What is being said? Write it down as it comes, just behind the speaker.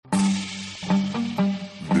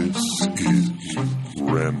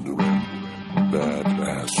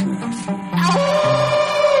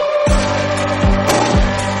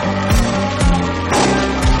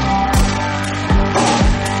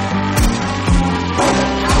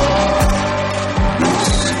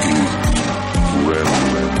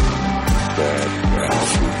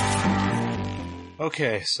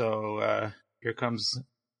Okay, so here comes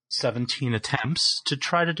 17 attempts to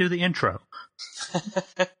try to do the intro.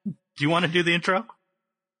 Do you want to do the intro?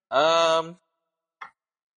 Wow.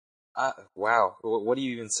 What do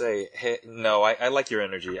you even say? Hey, no, I like your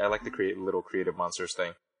energy. I like the little creative monsters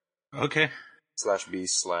thing. Okay.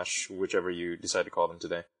 /beast / whichever you decide to call them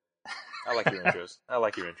today. I like your intros. I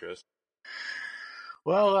like your intros.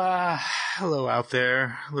 Well, hello out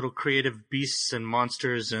there, little creative beasts and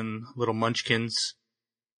monsters and little munchkins.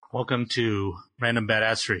 Welcome to Random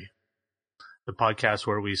Badassery, the podcast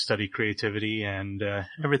where we study creativity and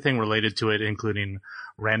everything related to it, including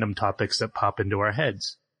random topics that pop into our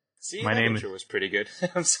heads. See, my intro was pretty good.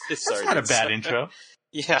 I'm sorry. That's not a bad intro.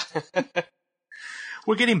 Yeah.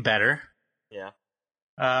 We're getting better. Yeah.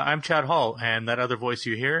 I'm Chad Hall, and that other voice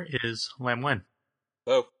you hear is Lam Wen.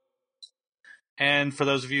 Oh. And for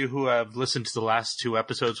those of you who have listened to the last two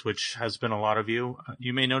episodes, which has been a lot of you,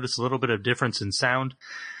 you may notice a little bit of difference in sound.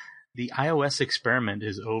 The iOS experiment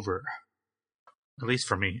is over, at least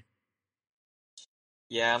for me.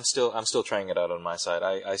 Yeah, I'm still trying it out on my side.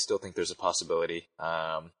 I still think there's a possibility.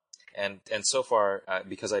 And so far,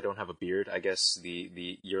 because I don't have a beard, I guess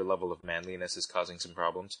your level of manliness is causing some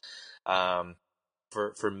problems.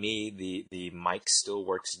 For me, the mic still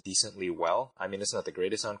works decently well. I mean, it's not the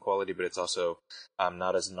greatest sound quality, but it's also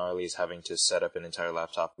not as gnarly as having to set up an entire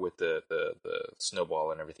laptop with the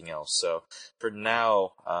snowball and everything else. So for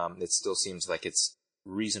now, it still seems like it's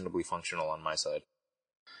reasonably functional on my side.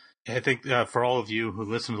 I think for all of you who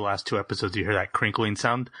listened to the last two episodes, you hear that crinkling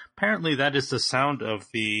sound. Apparently, that is the sound of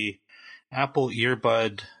the Apple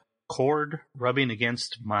earbud cord rubbing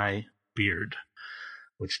against my beard,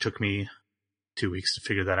 which took me 2 weeks to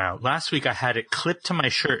figure that out. Last week, I had it clipped to my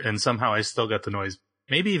shirt, and somehow I still got the noise.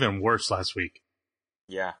 Maybe even worse last week.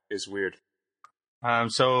 Yeah, it's weird.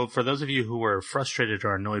 So for those of you who were frustrated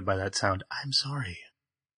or annoyed by that sound, I'm sorry.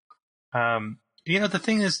 The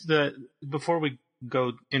thing is that before we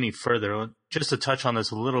go any further, just to touch on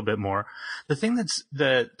this a little bit more, the thing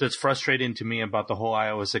that's frustrating to me about the whole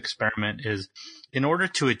iOS experiment is, in order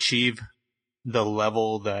to achieve the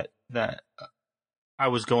level that I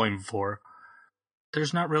was going for,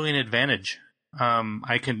 there's not really an advantage.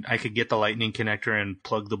 I could get the Lightning connector and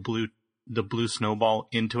plug the blue snowball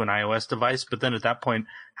into an iOS device, but then at that point,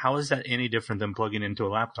 how is that any different than plugging into a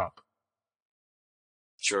laptop?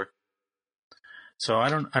 Sure. So I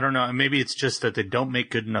don't know. Maybe it's just that they don't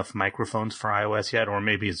make good enough microphones for iOS yet, or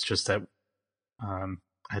maybe it's just that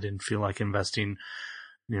I didn't feel like investing,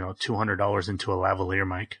 $200 into a lavalier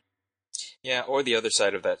mic. Yeah, or the other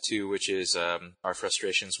side of that too, which is our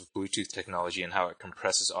frustrations with Bluetooth technology and how it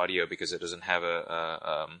compresses audio because it doesn't have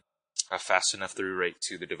a fast enough through rate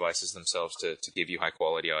to the devices themselves to give you high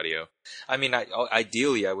quality audio. I mean,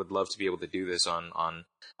 ideally, I would love to be able to do this on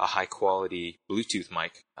a high quality Bluetooth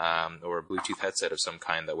mic or a Bluetooth headset of some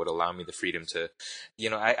kind that would allow me the freedom to,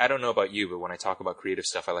 I don't know about you, but when I talk about creative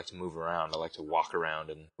stuff, I like to move around. I like to walk around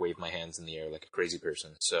and wave my hands in the air like a crazy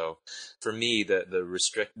person. So for me, the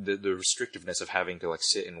restrictiveness of having to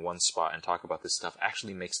sit in one spot and talk about this stuff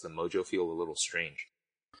actually makes the mojo feel a little strange.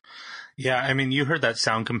 Yeah, I mean, you heard that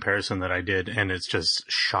sound comparison that I did, and it's just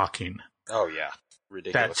shocking. Oh yeah,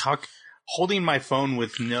 ridiculous. Holding my iPhone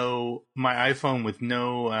with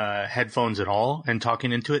no headphones at all and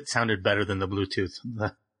talking into it sounded better than the Bluetooth.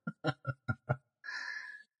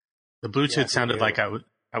 The Bluetooth sounded like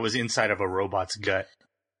I was inside of a robot's gut.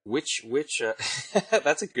 Which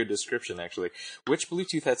that's a good description, actually. Which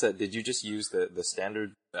Bluetooth headset did you just use? The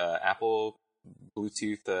standard Apple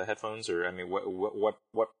Bluetooth headphones, or I mean,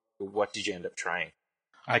 what did you end up trying?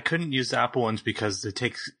 I couldn't use the Apple ones because it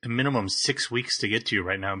takes a minimum 6 weeks to get to you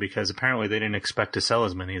right now, because apparently they didn't expect to sell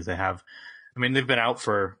as many as they have. I mean, they've been out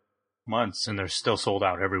for months and they're still sold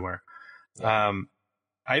out everywhere. Yeah.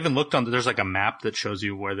 I even looked there's like a map that shows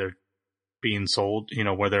you where they're being sold,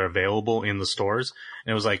 where they're available in the stores.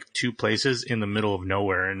 And it was like 2 places in the middle of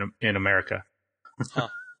nowhere in America. Huh.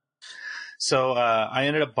 So I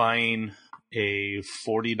ended up buying a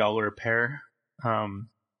 $40 pair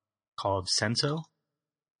called Senso.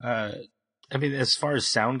 I mean, as far as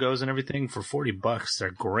sound goes and everything, for $40, they're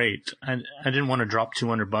great. I didn't want to drop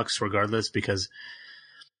 $200 regardless, because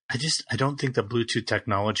I don't think the Bluetooth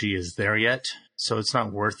technology is there yet. So it's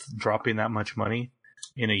not worth dropping that much money.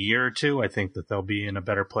 In a year or two, I think that they'll be in a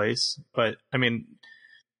better place. But I mean,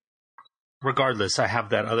 regardless, I have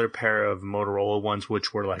that other pair of Motorola ones,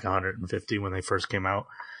 which were like $150 when they first came out.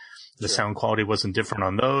 The Sure. Sound quality wasn't different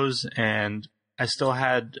on those, and I still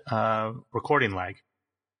had recording lag.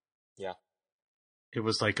 Yeah. It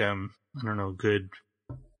was like, I don't know, good,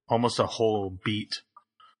 almost a whole beat.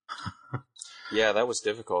 Yeah, that was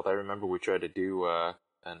difficult. I remember we tried to do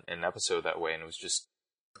an episode that way, and it was just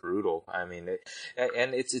brutal. I mean,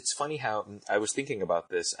 and it's funny how I was thinking about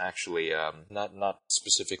this actually, not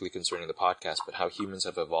specifically concerning the podcast, but how humans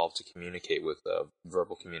have evolved to communicate with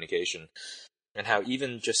verbal communication, and how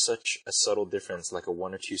even just such a subtle difference, like a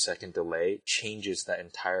 1 or 2 second delay, changes that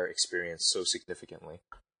entire experience so significantly.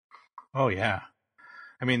 Oh, yeah.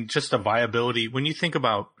 I mean, just a viability. When you think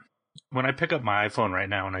about, when I pick up my iPhone right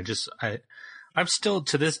now, and I'm still,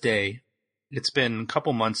 to this day, it's been a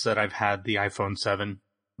couple months that I've had the iPhone 7,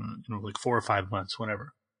 like 4 or 5 months,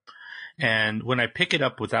 whatever. And when I pick it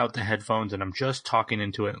up without the headphones and I'm just talking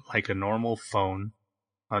into it like a normal phone,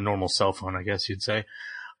 a normal cell phone, I guess you'd say,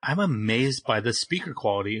 I'm amazed by the speaker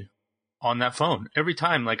quality on that phone. Every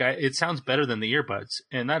time, it sounds better than the earbuds,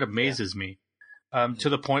 and that amazes me. To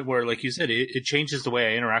the point where, like you said, it changes the way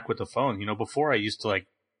I interact with the phone. Before I used to,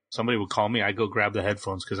 somebody would call me, I'd go grab the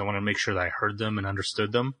headphones because I want to make sure that I heard them and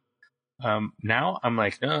understood them. Now I'm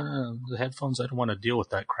like, no, the headphones, I don't want to deal with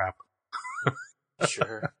that crap.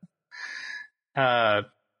 Sure. But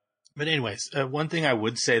anyways, one thing I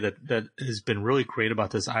would say that has been really great about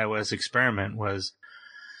this iOS experiment was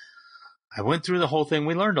I went through the whole thing.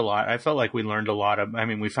 We learned a lot. I felt like we learned a lot.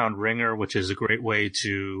 We found Ringer, which is a great way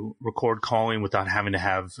to record calling without having to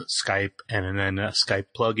have Skype and then a Skype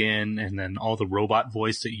plugin and then all the robot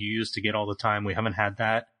voice that you use to get all the time. We haven't had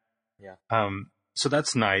that. Yeah. So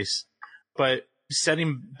that's nice. But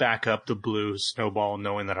setting back up the Blue Snowball,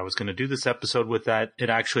 knowing that I was going to do this episode with that, it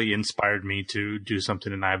actually inspired me to do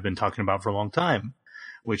something that I've been talking about for a long time,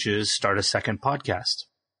 which is start a second podcast.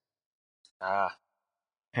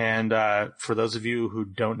 And for those of you who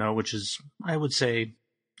don't know, which is, I would say,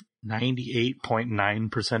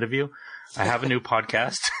 98.9% of you, I have a new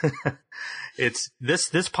podcast. It's this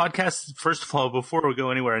podcast. First of all, before we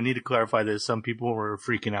go anywhere, I need to clarify this. Some people were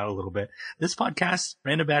freaking out a little bit. This podcast,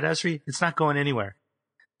 Random Badassery, it's not going anywhere.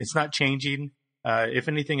 It's not changing. If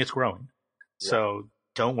anything, it's growing. Yeah. So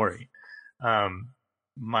don't worry.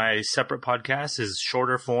 My separate podcast is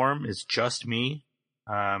shorter form. It's just me.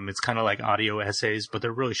 It's kind of like audio essays, but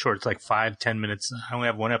they're really short. It's like 5-10 minutes. I only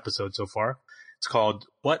have one episode so far. It's called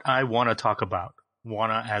What I Want to Talk About.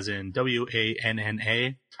 Wanna as in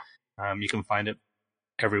WANNA. You can find it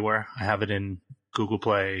everywhere. I have it in Google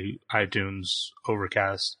Play, iTunes,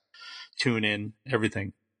 Overcast, TuneIn,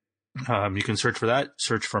 everything. You can search for that.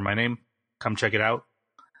 Search for my name. Come check it out.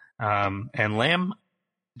 And Lamb,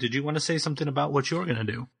 did you want to say something about what you're going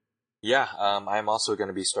to do? Yeah, I'm also going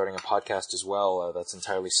to be starting a podcast as well that's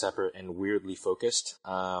entirely separate and weirdly focused.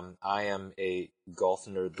 I am a golf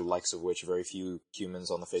nerd, the likes of which very few humans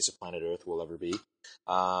on the face of planet Earth will ever be.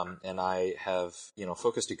 And I have,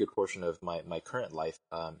 focused a good portion of my current life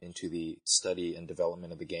into the study and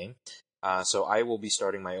development of the game. So I will be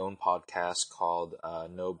starting my own podcast called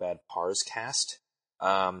No Bad Pars Cast.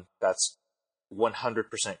 That's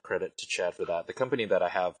 100% credit to Chad for that. The company that I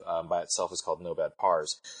have by itself is called No Bad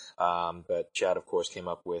Pars. But Chad, of course, came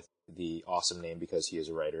up with the awesome name because he is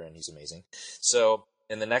a writer and he's amazing. So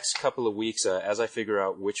in the next couple of weeks, as I figure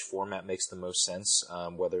out which format makes the most sense,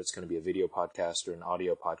 whether it's going to be a video podcast or an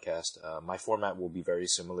audio podcast, my format will be very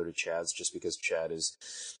similar to Chad's just because Chad is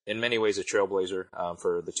in many ways a trailblazer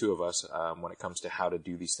for the two of us when it comes to how to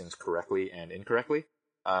do these things correctly and incorrectly.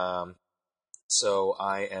 So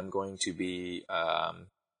I am going to be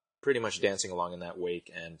pretty much dancing along in that wake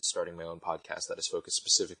and starting my own podcast that is focused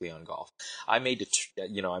specifically on golf. I may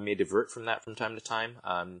divert from that from time to time,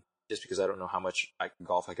 just because I don't know how much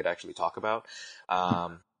golf I could actually talk about.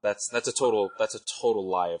 That's a total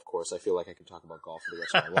lie, of course. I feel like I could talk about golf for the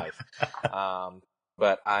rest of my life.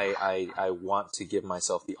 But I want to give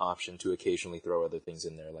myself the option to occasionally throw other things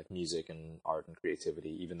in there, like music and art and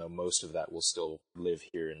creativity, even though most of that will still live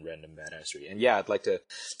here in Random Badassery. And yeah, I'd like to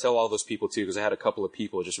tell all those people too, because I had a couple of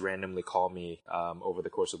people just randomly call me over the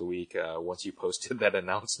course of the week once you posted that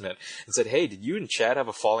announcement and said, "Hey, did you and Chad have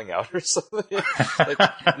a falling out or something?"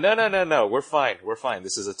 Like, no, we're fine.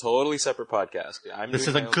 This is a totally separate podcast. This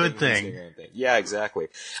is a good thing. Yeah, exactly.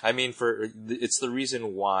 I mean, it's the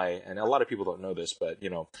reason why, and a lot of people don't know this, but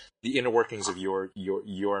the inner workings of your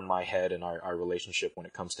and my head and our relationship when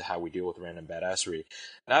it comes to how we deal with Random Badassery.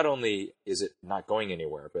 Not only is it not going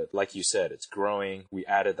anywhere, but like you said, it's growing. We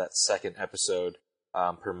added that second episode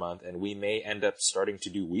per month, and we may end up starting to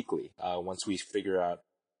do weekly once we figure out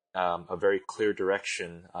a very clear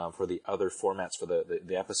direction for the other formats for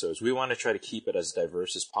the episodes. We want to try to keep it as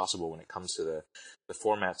diverse as possible when it comes to the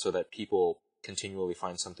format so that people continually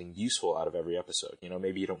find something useful out of every episode. You know,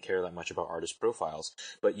 maybe you don't care that much about artist profiles,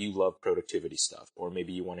 but you love productivity stuff, or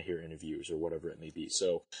maybe you want to hear interviews or whatever it may be.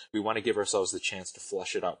 So we want to give ourselves the chance to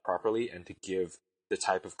flesh it out properly and to give the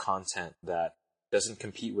type of content that doesn't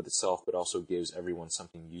compete with itself, but also gives everyone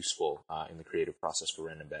something useful in the creative process for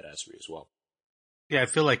Random Badassery as well. Yeah, I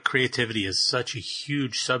feel like creativity is such a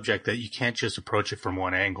huge subject that you can't just approach it from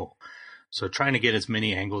one angle. So trying to get as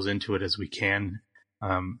many angles into it as we can,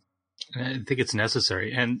 I think it's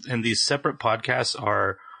necessary. And these separate podcasts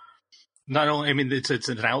are not only, I mean, it's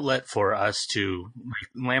an outlet for us to,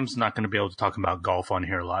 like, Lamb's not going to be able to talk about golf on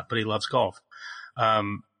here a lot, but he loves golf.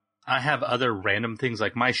 I have other random things,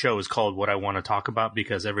 like my show is called What I Want to Talk About,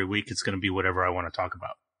 because every week it's going to be whatever I want to talk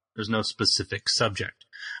about. There's no specific subject,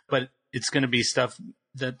 but it's going to be stuff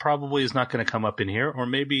that probably is not going to come up in here, or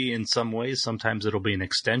maybe in some ways, sometimes it'll be an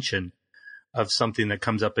extension of something that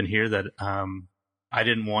comes up in here that I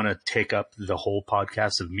didn't want to take up the whole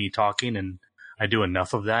podcast of me talking, and I do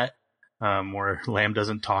enough of that, where Lamb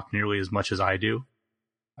doesn't talk nearly as much as I do,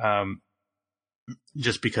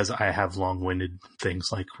 just because I have long-winded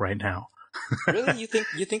things like right now. Really?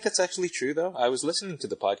 You think that's actually true, though? I was listening to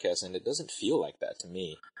the podcast, and it doesn't feel like that to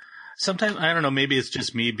me. Sometimes, I don't know, maybe it's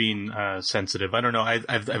just me being sensitive. I don't know.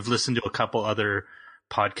 I've listened to a couple other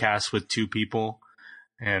podcasts with two people,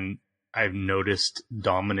 and I've noticed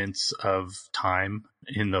dominance of time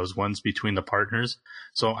in those ones between the partners.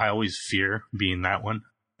 So I always fear being that one.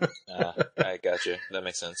 I gotcha. That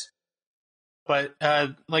makes sense. But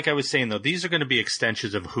like I was saying, though, these are going to be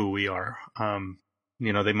extensions of who we are.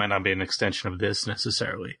 You know, they might not be an extension of this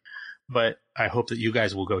necessarily, but I hope that you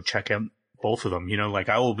guys will go check out both of them. You know, like,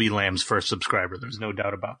 I will be Lamb's first subscriber. There's no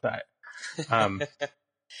doubt about that.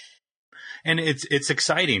 And it's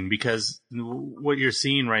exciting because what you're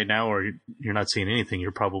seeing right now, or you're not seeing anything,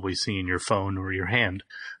 you're probably seeing your phone or your hand.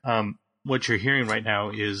 What you're hearing right now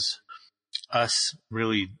is us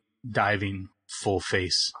really diving full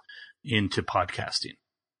face into podcasting.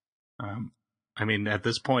 I mean, at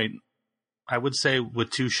this point, I would say with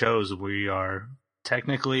two shows, we are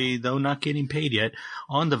technically, though not getting paid yet,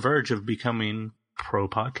 on the verge of becoming pro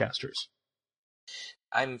podcasters.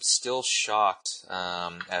 I'm still shocked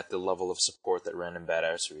at the level of support that Random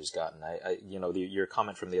Badassery has gotten. Your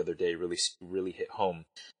comment from the other day really hit home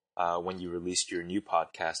when you released your new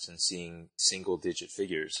podcast and seeing single-digit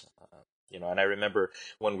figures. And I remember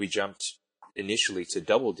when we jumped initially to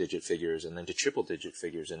double-digit figures and then to triple-digit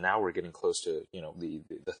figures, and now we're getting close to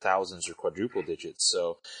the thousands or quadruple digits.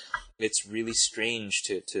 So it's really strange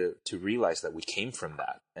to realize that we came from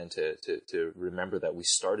that, and to remember that we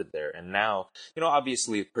started there. And now,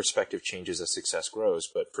 obviously perspective changes as success grows,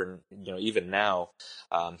 but for even now,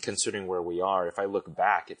 considering where we are, if I look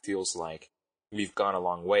back, it feels like we've gone a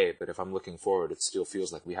long way, but if I'm looking forward, it still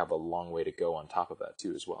feels like we have a long way to go on top of that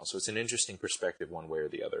too as well. So it's an interesting perspective one way or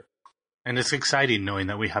the other. And it's exciting knowing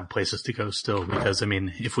that we have places to go still, because, I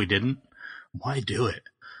mean, if we didn't, why do it?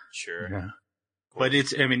 Sure. Yeah. But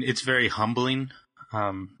it's very humbling,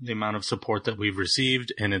 the amount of support that we've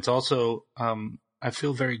received. And it's also, I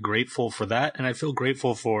feel very grateful for that. And I feel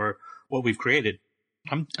grateful for what we've created.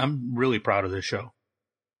 I'm really proud of this show.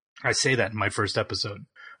 I say that in my first episode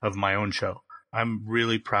of my own show. I'm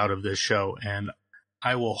really proud of this show, and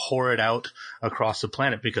I will whore it out across the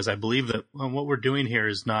planet, because I believe that what we're doing here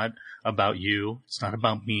is not about you. It's not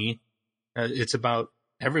about me. It's about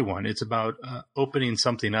everyone. It's about opening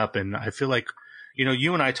something up. And I feel like,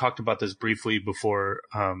 you and I talked about this briefly before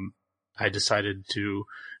I decided to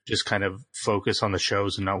just kind of focus on the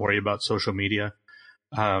shows and not worry about social media,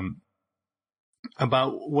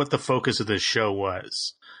 about what the focus of this show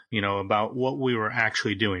was, about what we were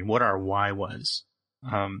actually doing, what our why was.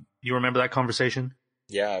 You remember that conversation?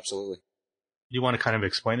 Yeah, absolutely. Do you want to kind of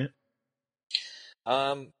explain it?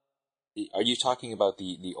 Are you talking about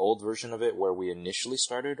the old version of it where we initially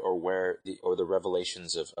started, or the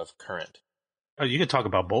revelations of current? Oh, you could talk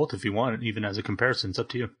about both if you want, even as a comparison. It's up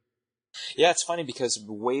to you. Yeah, it's funny because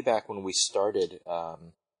way back when we started,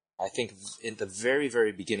 I think in the very,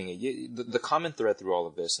 very beginning, the common thread through all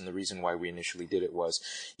of this, and the reason why we initially did it, was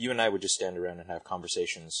you and I would just stand around and have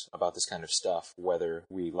conversations about this kind of stuff, whether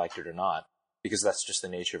we liked it or not, because that's just the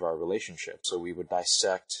nature of our relationship. So we would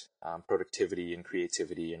dissect productivity and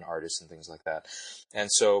creativity and artists and things like that.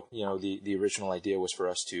 And so, the original idea was for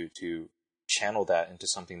us to channel that into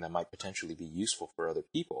something that might potentially be useful for other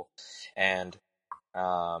people. And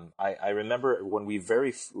I remember when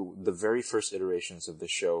the very first iterations of the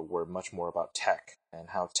show were much more about tech, and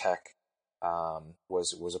how tech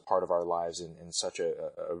was a part of our lives in such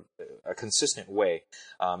a consistent way.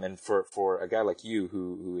 And for a guy like you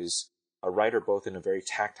who is a writer both in a very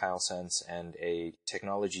tactile sense and a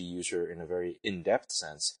technology user in a very in-depth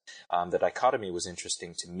sense, the dichotomy was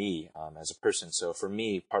interesting to me as a person. So for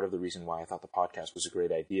me, part of the reason why I thought the podcast was a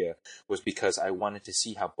great idea was because I wanted to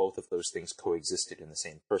see how both of those things coexisted in the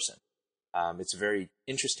same person. It's very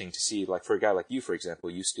interesting to see, like for a guy like you, for example,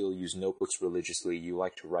 you still use notebooks religiously, you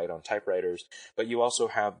like to write on typewriters, but you also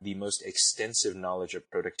have the most extensive knowledge of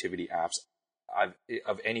productivity apps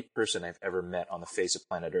of any person I've ever met on the face of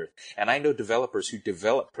planet Earth. And I know developers who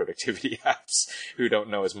develop productivity apps who don't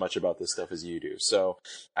know as much about this stuff as you do. So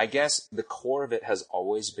I guess the core of it has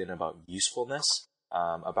always been about usefulness.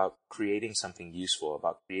 About creating something useful,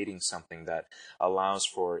 about creating something that allows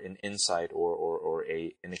for an insight or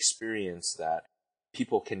an experience that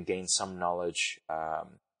people can gain some knowledge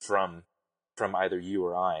from either you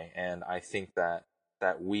or I. And I think that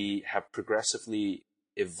we have progressively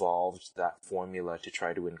evolved that formula to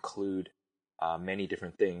try to include many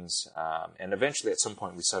different things. And eventually, at some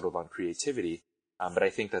point, we settled on creativity. But I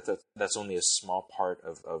think that's only a small part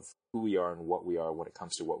of who we are and what we are when it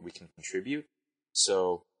comes to what we can contribute.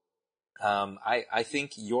 So I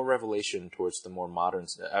think your revelation towards the more modern,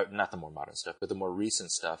 not the more modern stuff, but the more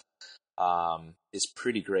recent stuff is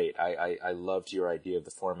pretty great. I loved your idea of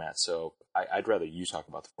the format, so I'd rather you talk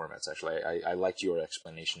about the formats, actually. I liked your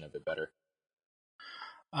explanation of it better.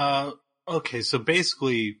 Okay, so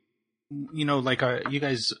basically, like you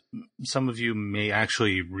guys, some of you may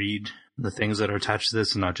actually read the things that are attached to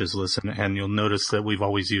this and not just listen, and you'll notice that we've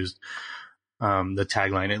always used the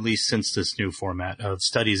tagline, at least since this new format, of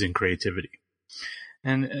studies in creativity.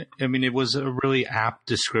 And I mean, it was a really apt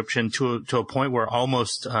description to a point where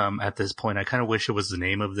almost at this point, I kind of wish it was the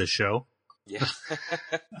name of the show. Yeah.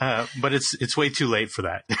 But it's way too late for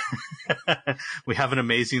that. We have an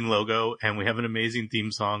amazing logo and we have an amazing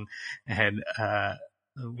theme song, and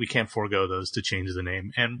we can't forego those to change the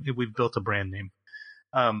name. And we've built a brand name.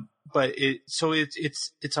 But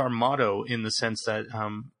it's our motto in the sense that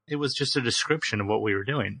it was just a description of what we were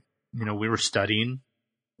doing. We were studying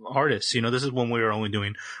artists. This is when we were only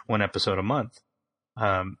doing one episode a month.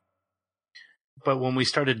 But when we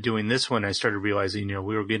started doing this one, I started realizing,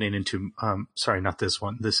 we were getting into, sorry, not this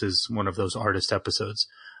one. This is one of those artist episodes.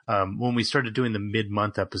 When we started doing the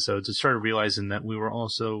mid-month episodes, I started realizing that we were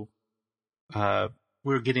also, we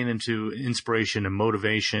were getting into inspiration and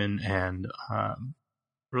motivation and,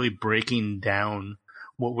 really breaking down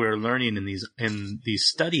what we're learning in these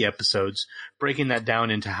study episodes, breaking that down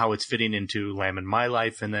into how it's fitting into Lamb and my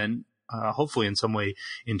life, and then hopefully in some way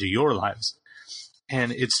into your lives.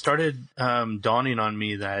 And it started dawning on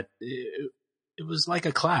me that it was like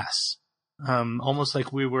a class, almost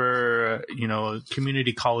like we were,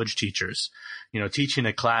 community college teachers, teaching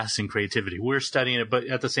a class in creativity. We're studying it, but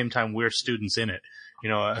at the same time, we're students in it,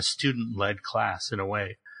 a student-led class in a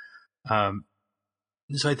way.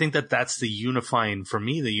 So I think that that's the unifying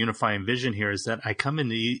vision here is that I come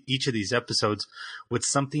into each of these episodes with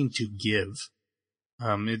something to give.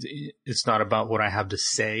 It's not about what I have to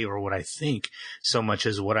say or what I think so much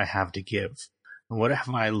as what I have to give. What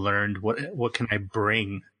have I learned? What can I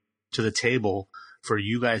bring to the table for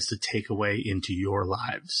you guys to take away into your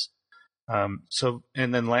lives? And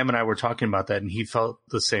then Lamb and I were talking about that, and he felt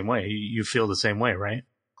the same way. You feel the same way, right?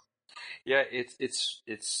 Yeah,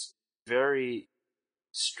 it's very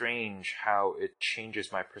strange how it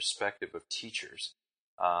changes my perspective of teachers.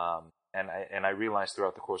 And I realized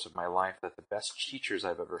throughout the course of my life that the best teachers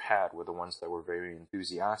I've ever had were the ones that were very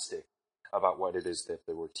enthusiastic about what it is that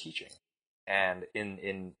they were teaching. And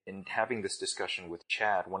in having this discussion with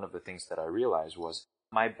Chad, one of the things that I realized was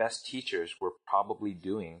my best teachers were probably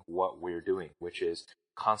doing what we're doing, which is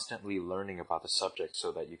constantly learning about the subject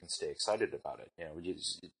so that you can stay excited about it.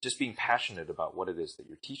 Just being passionate about what it is that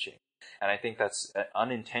you're teaching. And I think that's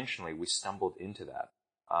unintentionally we stumbled into that.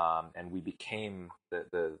 And we became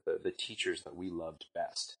the teachers that we loved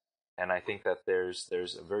best. And I think that there's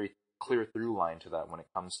a very clear through line to that when it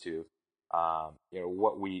comes to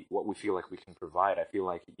what we feel like we can provide. I feel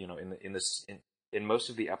like in most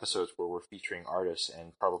of the episodes where we're featuring artists,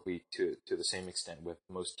 and probably to the same extent with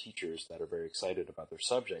most teachers that are very excited about their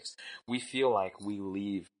subjects, we feel like we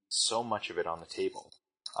leave so much of it on the table.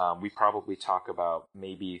 We probably talk about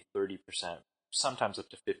maybe 30%, sometimes up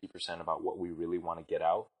to 50% about what we really want to get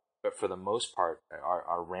out. But for the most part,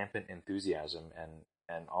 our rampant enthusiasm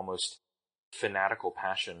and almost fanatical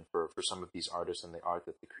passion for some of these artists and the art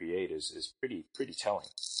that they create is pretty telling.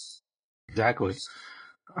 Exactly.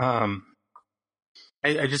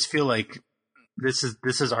 I just feel like this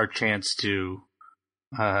is our chance to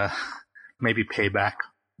maybe pay back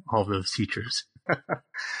all those teachers.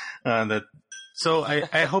 So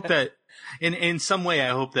I hope that In some way, I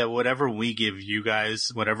hope that whatever we give you guys,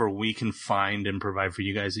 whatever we can find and provide for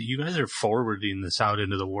you guys, that you guys are forwarding this out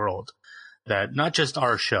into the world. That not just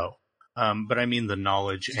our show, but I mean the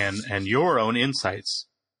knowledge and your own insights.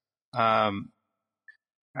 I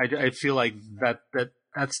feel like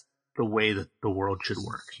that's the way that the world should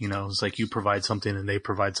work. It's like you provide something and they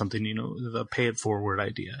provide something. The pay it forward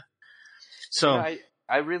idea. So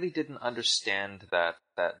I really didn't understand that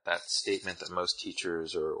statement that most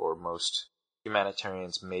teachers or most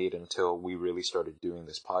humanitarians made until we really started doing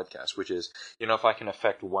this podcast, which is, if I can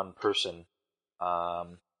affect one person,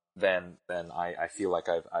 then I feel like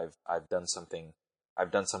I've done something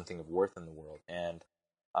of worth in the world, and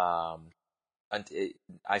I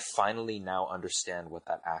finally now understand what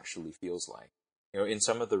that actually feels like. In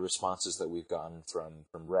some of the responses that we've gotten from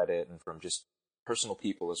Reddit and from just personal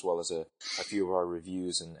people, as well as a few of our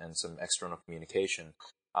reviews and some external communication,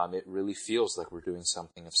 it really feels like we're doing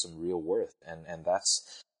something of some real worth, and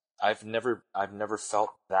that's I've never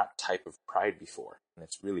felt that type of pride before, and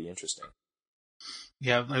it's really interesting.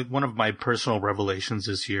 Yeah, one of my personal revelations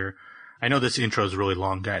this year. I know this intro is really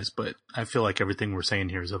long, guys, but I feel like everything we're saying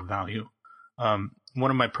here is of value. One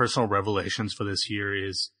of my personal revelations for this year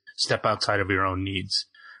is step outside of your own needs.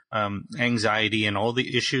 Anxiety and all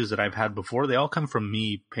the issues that I've had before, they all come from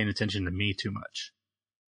me paying attention to me too much.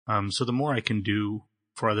 So the more I can do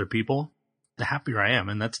for other people, the happier I am.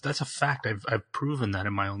 And that's a fact. I've proven that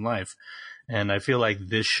in my own life. And I feel like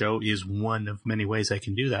this show is one of many ways I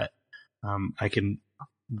can do that. I can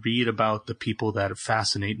read about the people that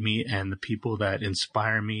fascinate me and the people that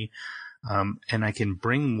inspire me. And I can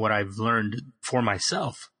bring what I've learned for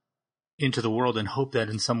myself into the world and hope that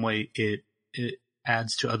in some way it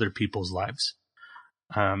adds to other people's lives.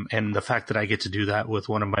 And the fact that I get to do that with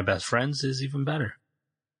one of my best friends is even better.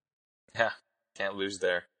 Yeah, can't lose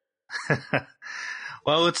there.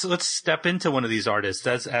 Well, let's step into one of these artists.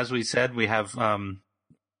 As we said, we have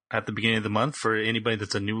at the beginning of the month, for anybody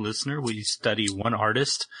that's a new listener, we study one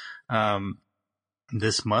artist.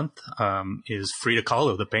 This month is Frida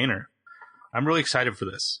Kahlo, the painter. I'm really excited for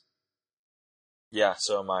this. Yeah,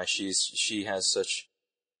 so am I. She has such.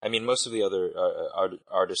 I mean, most of the other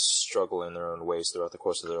artists struggle in their own ways throughout the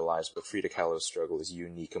course of their lives, but Frida Kahlo's struggle is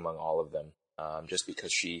unique among all of them. Just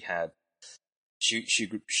because she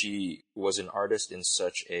was an artist in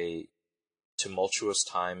such a tumultuous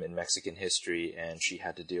time in Mexican history, and she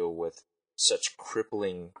had to deal with such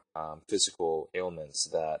crippling physical ailments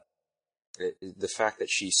that the fact that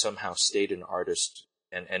she somehow stayed an artist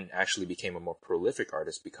and actually became a more prolific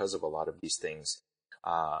artist because of a lot of these things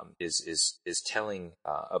is telling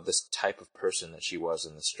of this type of person that she was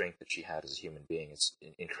and the strength that she had as a human being. It's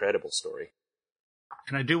an incredible story.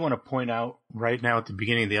 And I do want to point out right now at the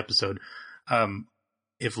beginning of the episode,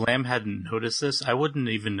 if Lamb hadn't noticed this, I wouldn't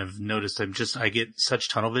even have noticed. I get such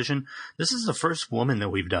tunnel vision. This is the first woman that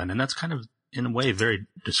we've done, and that's kind of, in a way, very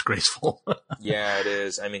disgraceful. Yeah, it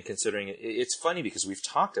is. I mean, considering it's funny because we've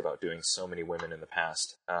talked about doing so many women in the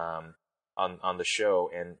past on the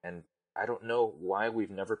show, and I don't know why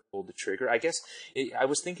we've never pulled the trigger. I guess I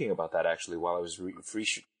was thinking about that actually while I was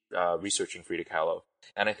researching Frida Kahlo,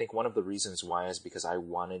 and I think one of the reasons why is because I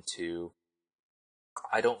wanted to.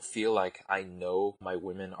 I don't feel like I know my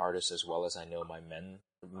women artists as well as I know my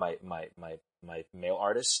male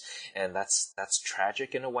artists, and that's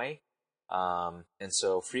tragic in a way. And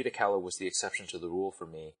so Frida Kahlo was the exception to the rule for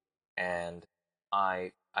me, and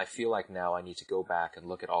I feel like now I need to go back and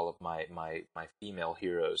look at all of my female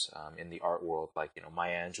heroes in the art world, like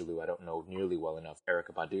Maya Angelou. I don't know nearly well enough.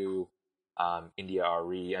 Erykah Badu, India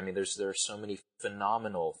Arie. I mean, there are so many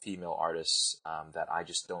phenomenal female artists that I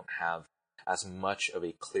just don't have as much of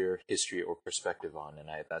a clear history or perspective on, and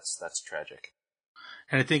that's tragic.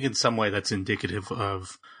 And I think in some way that's indicative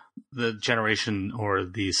of the generation or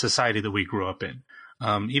the society that we grew up in.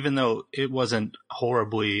 Even though it wasn't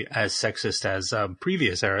horribly as sexist as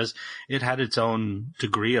previous eras, it had its own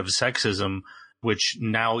degree of sexism, which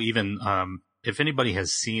now even, if anybody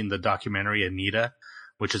has seen the documentary Anita,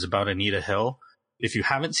 which is about Anita Hill, if you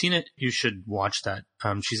haven't seen it, you should watch that.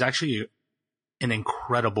 She's actually an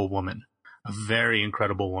incredible woman. A very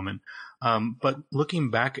incredible woman. But looking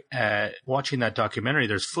back at watching that documentary,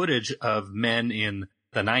 there's footage of men in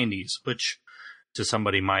the 90s, which to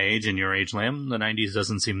somebody my age and your age, Lamb, the 90s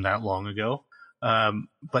doesn't seem that long ago.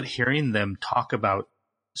 But hearing them talk about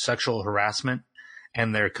sexual harassment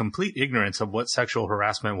and their complete ignorance of what sexual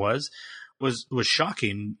harassment was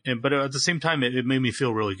shocking. But at the same time, it made me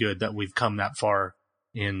feel really good that we've come that far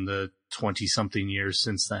in the 20-something years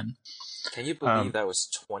since then. Can you believe that was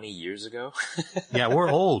 20 years ago? Yeah,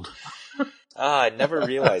 we're old. I never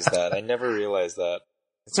realized that.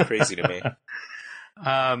 It's crazy to me.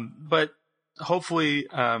 But hopefully,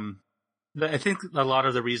 I think a lot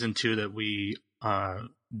of the reason too that we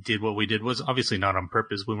did what we did was obviously not on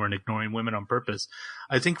purpose. We weren't ignoring women on purpose.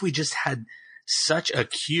 I think we just had such a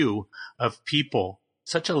queue of people,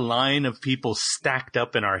 such a line of people stacked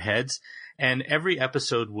up in our heads, and every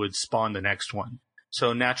episode would spawn the next one.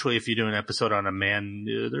 So naturally, if you do an episode on a man,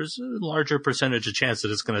 there's a larger percentage of chance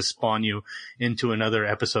that it's going to spawn you into another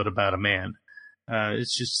episode about a man.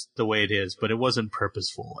 It's just the way it is, but it wasn't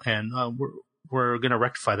purposeful. And we're going to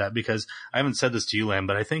rectify that, because I haven't said this to you, Lam,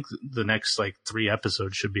 but I think the next 3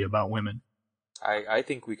 episodes should be about women. I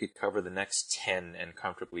think we could cover the next 10 and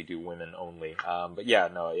comfortably do women only. But yeah,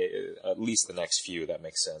 no, at least the next few, that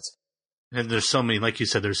makes sense. And there's so many, like you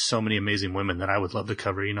said, there's so many amazing women that I would love to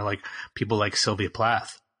cover, like people like Sylvia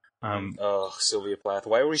Plath. Sylvia Plath.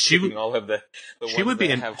 Why are we picking all of the ones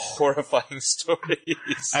that have horrifying stories?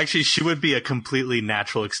 Actually, she would be a completely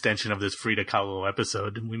natural extension of this Frida Kahlo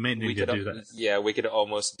episode. We may need to do that. Yeah, we could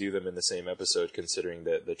almost do them in the same episode, considering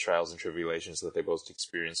the trials and tribulations that they both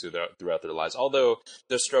experienced throughout their lives. Although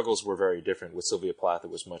their struggles were very different. With Sylvia Plath,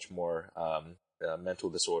 it was much more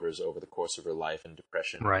mental disorders over the course of her life, and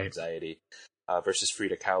depression and anxiety, versus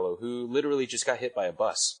Frida Kahlo, who literally just got hit by a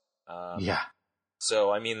bus. Yeah.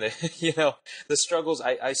 So, I mean, the struggles,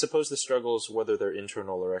 I suppose the struggles, whether they're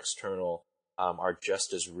internal or external, are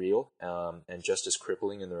just as real and just as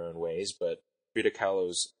crippling in their own ways. But Frida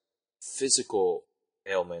Kahlo's physical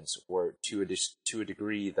ailments were to a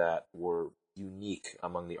degree that were unique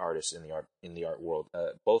among the artists in the art world,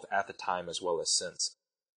 both at the time as well as since.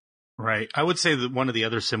 Right. I would say that one of the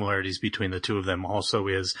other similarities between the two of them also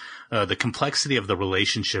is the complexity of the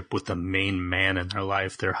relationship with the main man in their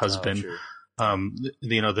life, their husband. Oh,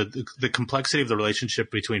 the complexity of the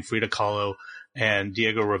relationship between Frida Kahlo and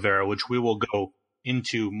Diego Rivera, which we will go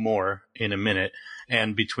into more in a minute,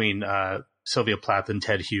 and between Sylvia Plath and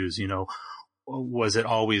Ted Hughes. Was it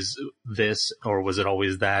always this, or was it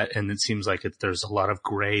always that? And it seems like there's a lot of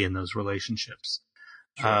gray in those relationships.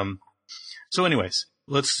 Sure. So anyways,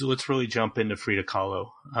 let's really jump into Frida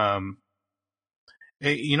Kahlo.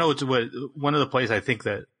 It's one of the plays I think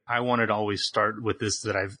that I wanted to always start with this,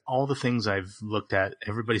 that all the things I've looked at,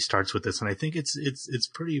 everybody starts with this. And I think it's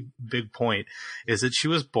pretty big point, is that she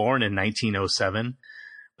was born in 1907,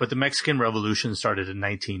 but the Mexican Revolution started in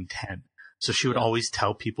 1910. So she would always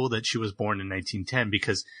tell people that she was born in 1910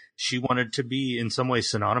 because she wanted to be in some way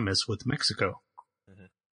synonymous with Mexico.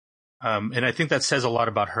 Mm-hmm. And I think that says a lot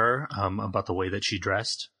about her, about the way that she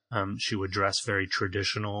dressed. She would dress very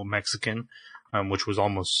traditional Mexican, which was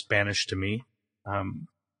almost Spanish to me.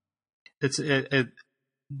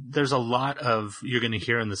 There's a lot of, you're going to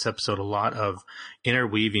hear in this episode, a lot of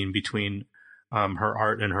interweaving between her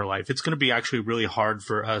art and her life. It's going to be actually really hard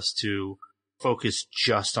for us to focus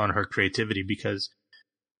just on her creativity, because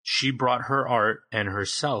she brought her art and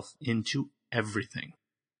herself into everything,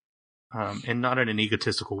 and not in an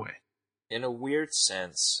egotistical way. In a weird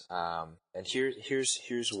sense, and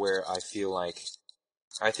here's where I feel like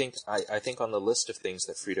I think on the list of things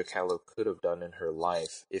that Frida Kahlo could have done in her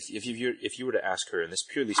life, if you were to ask her, and this is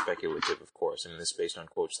purely speculative, of course, and this is based on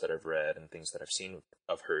quotes that I've read and things that I've seen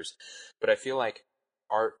of hers, but I feel like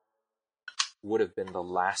art would have been the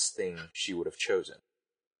last thing she would have chosen,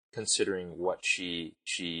 considering what she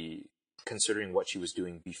was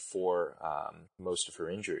doing before most of her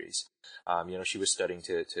injuries. She was studying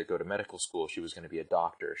to go to medical school. She was going to be a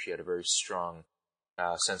doctor. She had a very strong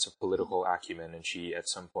sense of political acumen, and she at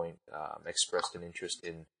some point expressed an interest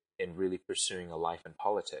in really pursuing a life in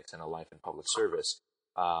politics and a life in public service.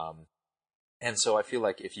 And so I feel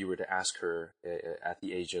like if you were to ask her at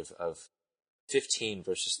the age of 15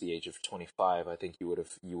 versus the age of 25, I think you would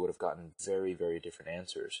have gotten very, very different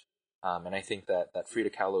answers. And I think that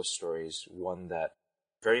Frida Kahlo's story is one that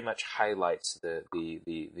very much highlights the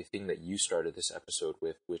thing that you started this episode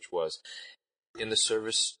with, which was, in the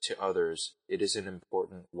service to others, it isn't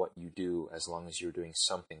important what you do as long as you're doing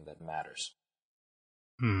something that matters.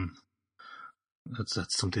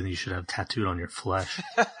 That's something that you should have tattooed on your flesh.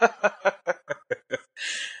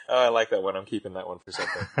 Oh, I like that one. I'm keeping that one for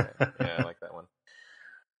something. Yeah, I like that one.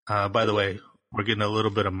 By the way, we're getting a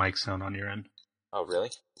little bit of mic sound on your end. Oh,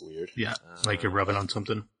 really? Weird. Yeah, like you're rubbing on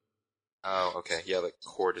something. Oh, okay. Yeah, the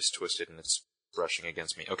cord is twisted and it's brushing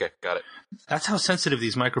against me. Okay, got it. That's how sensitive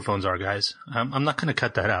these microphones are, guys. I'm not going to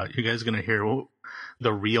cut that out. You guys are going to hear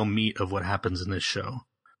the real meat of what happens in this show.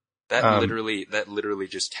 That literally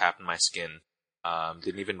just tapped my skin.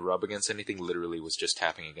 Didn't even rub against anything. Literally was just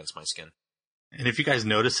tapping against my skin. And if you guys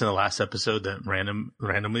noticed in the last episode that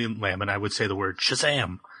randomly Lam and I would say the word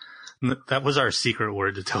Shazam, That was our secret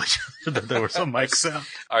word to tell each other that there was a mic sound.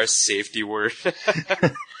 Our safety word.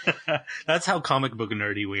 That's how comic book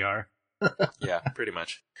nerdy we are. Yeah, pretty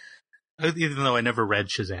much. Even though I never read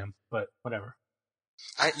Shazam, but whatever.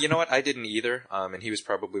 You know what? I didn't either. And he was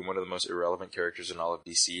probably one of the most irrelevant characters in all of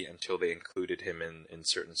DC until they included him in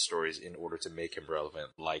certain stories in order to make him relevant,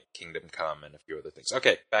 like Kingdom Come and a few other things.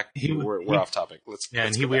 Okay, we're off topic. Let's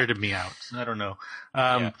he weirded me out. I don't know.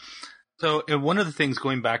 So one of the things,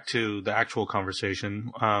 going back to the actual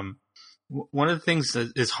conversation, one of the things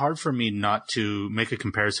that is hard for me not to make a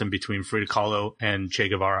comparison between Frida Kahlo and Che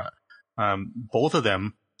Guevara. Both of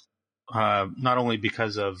them, not only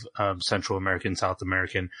because of Central American, South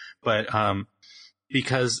American, but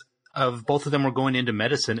because of both of them were going into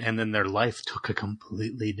medicine, and then their life took a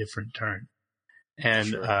completely different turn. And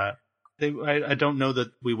Sure. I don't know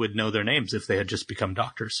that we would know their names if they had just become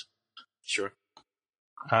doctors. Sure.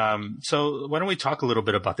 So why don't we talk a little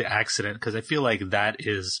bit about the accident? Because I feel like that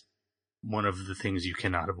is one of the things you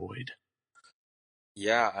cannot avoid.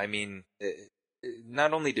 Yeah, I mean,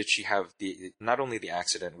 not only did she have not only the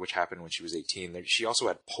accident, which happened when she was 18, she also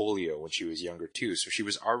had polio when she was younger too. So she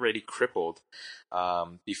was already crippled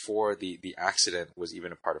before the accident was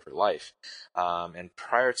even a part of her life. And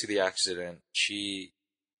prior to the accident, she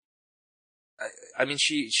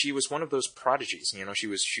was one of those prodigies. You know, she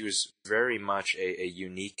was very much a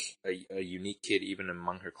unique kid, even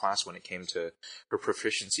among her class when it came to her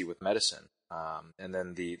proficiency with medicine. And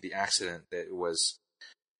then the accident that was,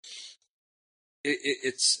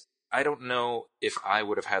 it's. I don't know if I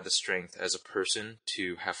would have had the strength as a person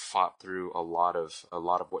to have fought through a lot of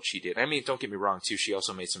what she did. I mean, don't get me wrong too. She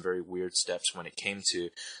also made some very weird steps when it came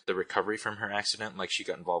to the recovery from her accident. Like, she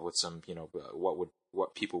got involved with some,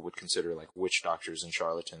 what people would consider like witch doctors and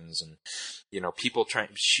charlatans, and people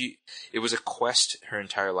trying. It was a quest her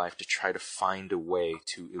entire life to try to find a way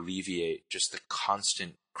to alleviate just the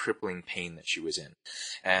constant crippling pain that she was in.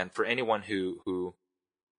 And for anyone who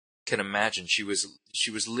can imagine, she was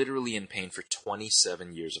literally in pain for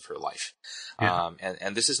 27 years of her life. Yeah.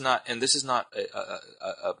 And this is not a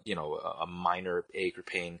minor ache or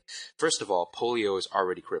pain. First of all, polio is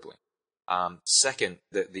already crippling. Second,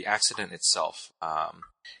 the accident itself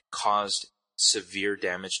caused severe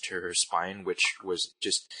damage to her spine, which was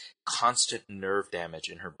just constant nerve damage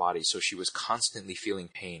in her body. So she was constantly feeling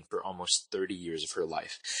pain for almost 30 years of her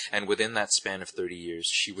life. And within that span of 30 years,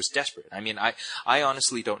 she was desperate. I mean, I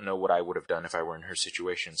honestly don't know what I would have done if I were in her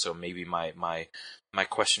situation. So maybe my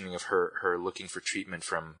questioning of her looking for treatment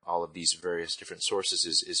from all of these various different sources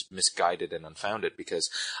is misguided and unfounded,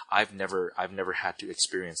 because I've never had to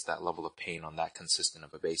experience that level of pain on that consistent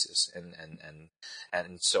of a basis. And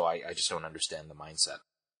so I just don't understand the mindset.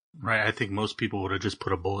 Right. I think most people would have just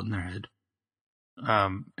put a bullet in their head.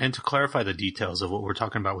 And to clarify the details of what we're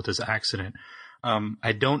talking about with this accident,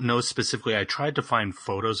 I don't know specifically. I tried to find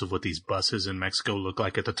photos of what these buses in Mexico looked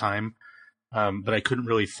like at the time, but I couldn't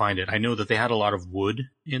really find it. I know that they had a lot of wood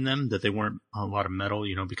in them, that they weren't a lot of metal,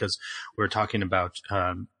 because we're talking about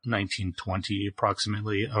 1920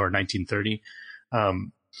 approximately, or 1930.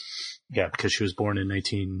 Yeah, because she was born in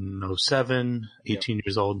 1907, 18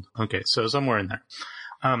 years old. Okay, so somewhere in there.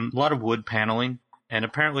 A lot of wood paneling, and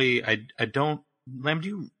apparently I don't. Lam,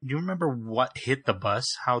 do you remember what hit the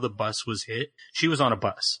bus? How the bus was hit? She was on a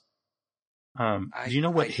bus. Do you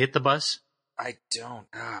know what hit the bus? I don't.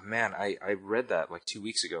 Man, I read that like 2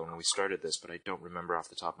 weeks ago when we started this, but I don't remember off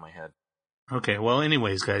the top of my head. Okay, well,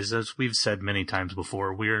 anyways, guys, as we've said many times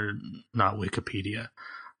before, we're not Wikipedia.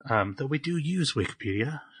 Though we do use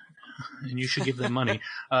Wikipedia, and you should give them money.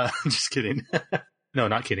 Just kidding. No,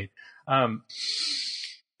 not kidding.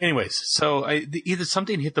 Anyways, so either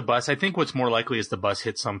something hit the bus. I think what's more likely is the bus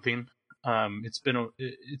hit something. It's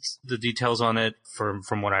the details on it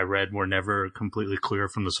from what I read were never completely clear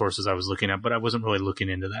from the sources I was looking at, but I wasn't really looking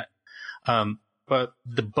into that. But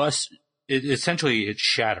the bus, it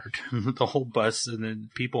shattered. The whole bus, and then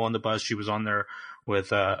people on the bus. She was on there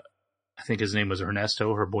with, I think his name was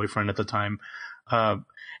Ernesto, her boyfriend at the time.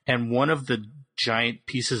 And one of the giant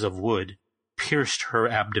pieces of wood pierced her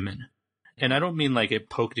abdomen. And I don't mean like it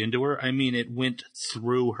poked into her. I mean, it went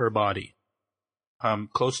through her body,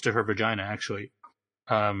 close to her vagina, actually,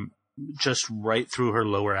 just right through her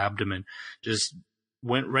lower abdomen, just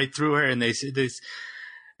went right through her. And they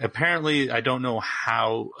apparently, I don't know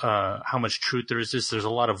how much truth there is. There's a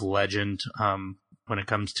lot of legend, when it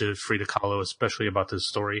comes to Frida Kahlo, especially about this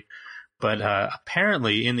story. But,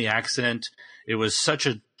 apparently in the accident, it was such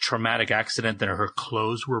a traumatic accident that her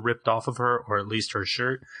clothes were ripped off of her, or at least her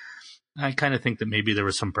shirt. I kind of think that maybe there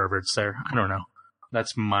were some perverts there. I don't know.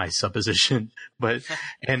 That's my supposition. But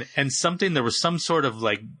and there was some sort of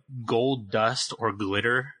like gold dust or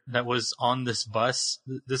glitter that was on this bus.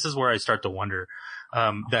 This is where I start to wonder.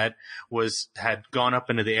 That had gone up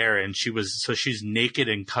into the air, and she's naked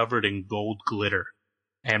and covered in gold glitter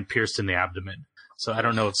and pierced in the abdomen. So I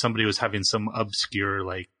don't know if somebody was having some obscure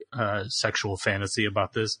like sexual fantasy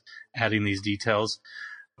about this, adding these details.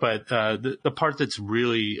 But the part that's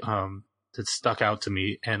really that stuck out to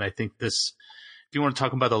me, and I think this, if you want to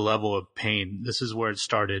talk about the level of pain, this is where it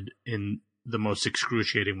started in the most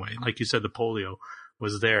excruciating way. Like you said, the polio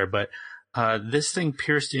was there, but this thing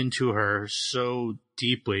pierced into her so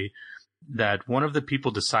deeply that one of the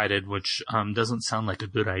people decided, which doesn't sound like a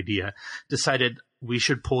good idea, decided we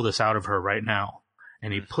should pull this out of her right now.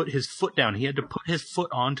 And he put his foot down. He had to put his foot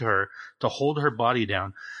onto her to hold her body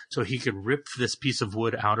down so he could rip this piece of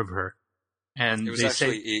wood out of her. And it was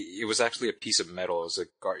actually a piece of metal.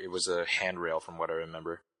 It was a handrail, from what I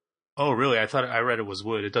remember. Oh, really? I read it was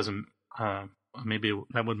wood. It doesn't. Maybe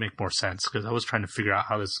that would make more sense, because I was trying to figure out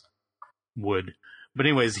how this would. But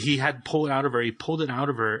anyways, he had pulled it out of her. He pulled it out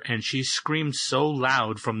of her, and she screamed so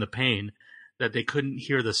loud from the pain that they couldn't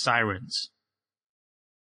hear the sirens.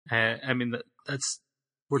 I mean,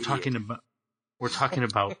 we're talking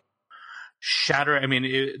about shatter. I mean,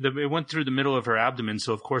 it went through the middle of her abdomen,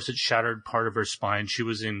 so of course it shattered part of her spine. She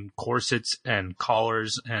was in corsets and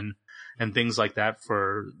collars and things like that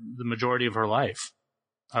for the majority of her life.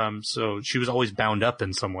 So she was always bound up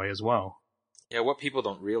in some way as well. Yeah, what people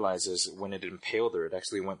don't realize is when it impaled her, it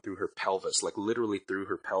actually went through her pelvis, like literally through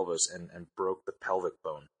her pelvis, and broke the pelvic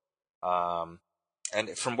bone.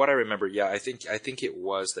 And from what I remember, yeah, I think it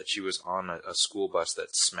was that she was on a school bus that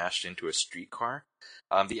smashed into a streetcar.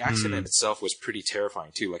 The accident itself was pretty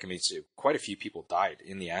terrifying too. Like, I mean, quite a few people died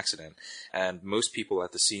in the accident, and most people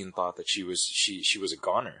at the scene thought that she was a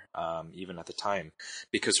goner, even at the time,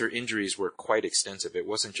 because her injuries were quite extensive. It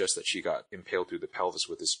wasn't just that she got impaled through the pelvis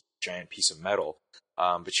with this giant piece of metal,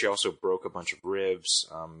 but she also broke a bunch of ribs.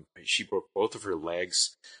 She broke both of her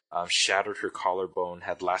legs, shattered her collarbone,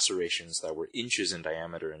 had lacerations that were inches in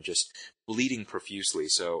diameter, and just bleeding profusely.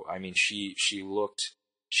 So, I mean, she looked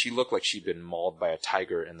like she'd been mauled by a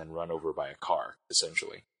tiger and then run over by a car,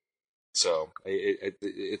 essentially. So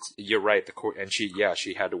it's you're right.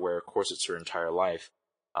 She had to wear corsets her entire life,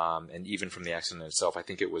 and even from the accident itself, I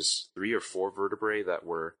think it was 3 or 4 vertebrae that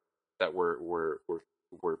were I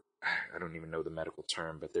don't even know the medical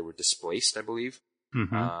term, but they were displaced, I believe.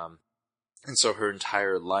 Mm-hmm. And so her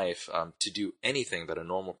entire life, to do anything that a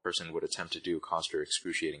normal person would attempt to do, caused her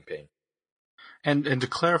excruciating pain. And to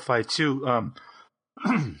clarify too,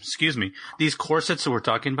 excuse me, these corsets that we're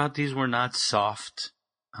talking about, these were not soft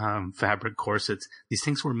fabric corsets. These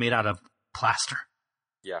things were made out of plaster.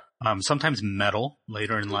 Yeah. Sometimes metal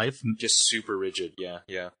later in life. Just super rigid. Yeah.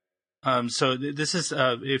 Yeah. So this is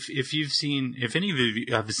if any of you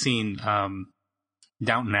have seen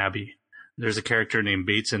Downton Abbey, there's a character named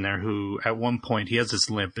Bates in there who at one point he has this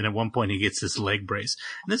limp, and at one point he gets this leg brace.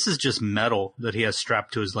 And this is just metal that he has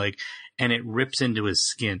strapped to his leg, and it rips into his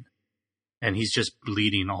skin, and he's just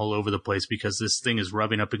bleeding all over the place because this thing is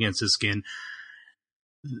rubbing up against his skin.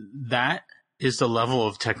 That is the level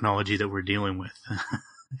of technology that we're dealing with.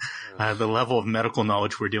 The level of medical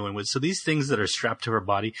knowledge we're dealing with. So these things that are strapped to her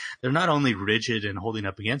body, they're not only rigid and holding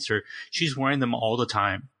up against her, she's wearing them all the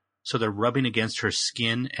time. So they're rubbing against her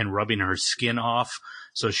skin and rubbing her skin off.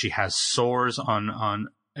 So she has sores on,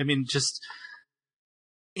 I mean, just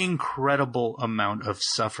incredible amount of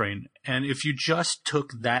suffering. And if you just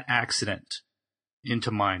took that accident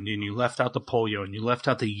into mind and you left out the polio and you left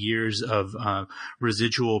out the years of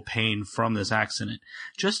residual pain from this accident,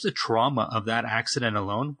 just the trauma of that accident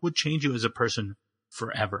alone would change you as a person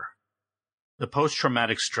forever. The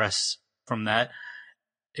post-traumatic stress from that,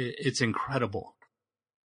 it's incredible.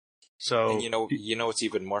 So, and you know what's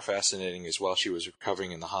even more fascinating is while she was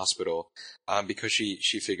recovering in the hospital, because she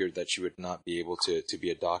figured that she would not be able to be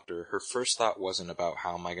a doctor. Her first thought wasn't about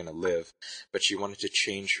how am I going to live, but she wanted to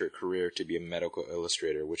change her career to be a medical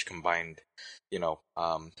illustrator, which combined,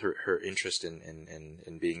 her interest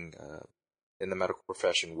in being in the medical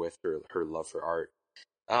profession with her love for art.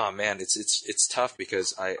 Oh man, it's tough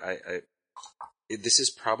because this is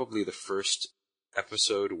probably the first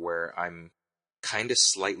episode where I'm kind of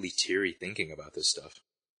slightly teary thinking about this stuff.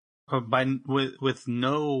 With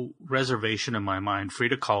no reservation in my mind,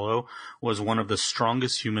 Frida Kahlo was one of the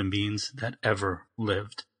strongest human beings that ever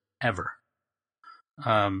lived, ever.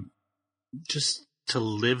 Just to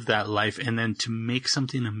live that life and then to make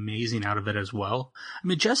something amazing out of it as well. I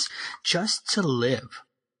mean, just to live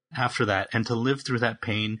after that and to live through that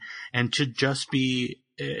pain and to just be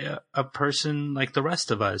a person like the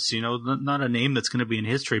rest of us, not a name that's going to be in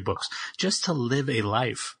history books. Just to live a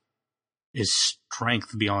life is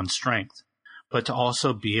strength beyond strength, but to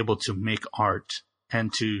also be able to make art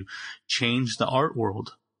and to change the art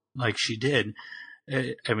world like she did.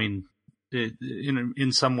 I mean,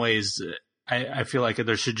 in some ways, I feel like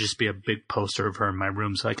there should just be a big poster of her in my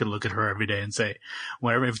room so I could look at her every day and say,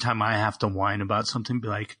 every time I have to whine about something, be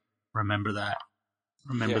like, remember that.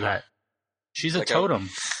 Remember that. She's a totem.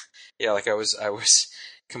 Like I was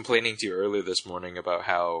complaining to you earlier this morning about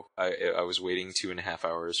how I was waiting 2.5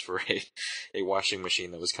 hours for a washing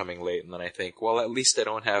machine that was coming late, and then I think, well, at least I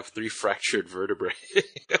don't have 3 fractured vertebrae.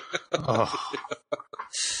 Oh.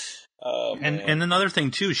 And another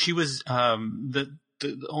thing too, she was the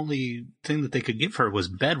only thing that they could give her was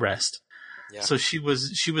bed rest. Yeah. So she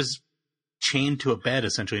was chained to a bed,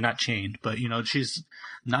 essentially. Not chained, but she's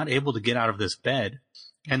not able to get out of this bed.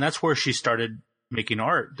 And that's where she started making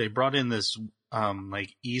art. They brought in this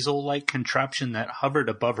like easel-like contraption that hovered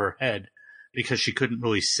above her head because she couldn't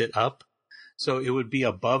really sit up. So it would be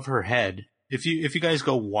above her head. If you guys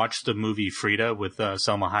go watch the movie Frida with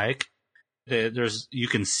Selma Hayek, you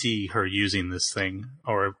can see her using this thing,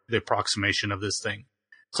 or the approximation of this thing.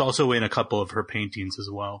 It's also in a couple of her paintings as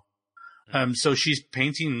well. So she's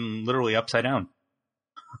painting literally upside down.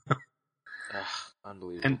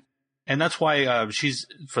 Unbelievable. And that's why she's,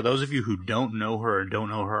 for those of you who don't know her or don't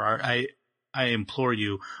know her art, I implore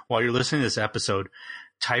you, while you're listening to this episode,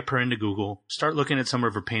 type her into Google, start looking at some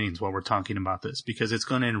of her paintings while we're talking about this, because it's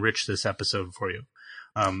going to enrich this episode for you.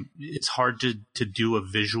 It's hard to do a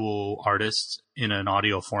visual artist in an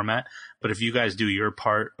audio format, but if you guys do your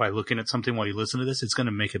part by looking at something while you listen to this, it's going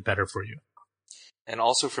to make it better for you. And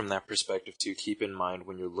also from that perspective too, keep in mind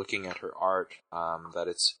when you're looking at her art, that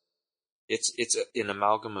it's an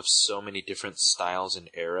amalgam of so many different styles and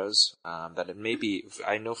eras, that it may be,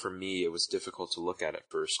 I know for me it was difficult to look at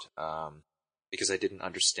first, because I didn't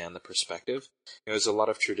understand the perspective. There's a lot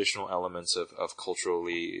of traditional elements of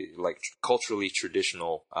culturally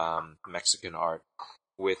traditional Mexican art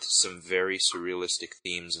with some very surrealistic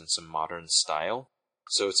themes and some modern style.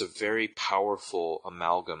 So it's a very powerful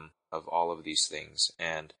amalgam of all of these things.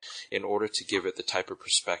 And in order to give it the type of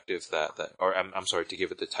perspective to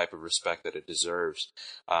give it the type of respect that it deserves,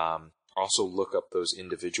 also look up those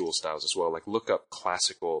individual styles as well. Like look up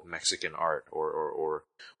classical Mexican art or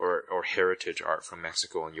heritage art from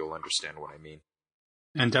Mexico, and you'll understand what I mean.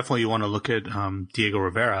 And definitely you want to look at Diego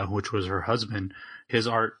Rivera, which was her husband. His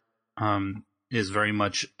art is very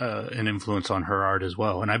much an influence on her art as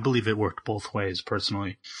well. And I believe it worked both ways,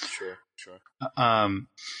 personally. Sure.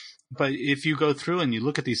 But if you go through and you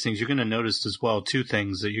look at these things, you're going to notice as well 2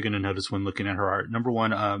 things that you're going to notice when looking at her art. Number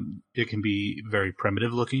one, it can be very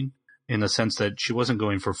primitive looking in the sense that she wasn't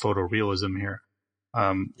going for photorealism here.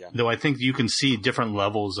 Though I think you can see different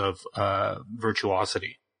levels of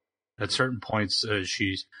virtuosity. At certain points,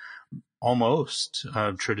 she's almost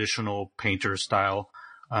traditional painter style.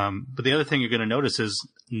 But the other thing you're going to notice is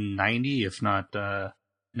 90, if not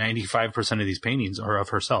 95% of these paintings are of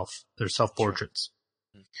herself. They're self-portraits.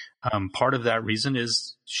 Sure. Part of that reason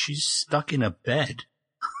is she's stuck in a bed.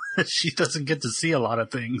 She doesn't get to see a lot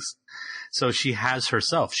of things. So she has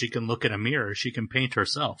herself. She can look in a mirror. She can paint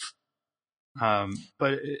herself.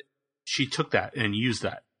 But she took that and used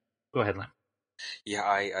that. Go ahead, Len. Yeah,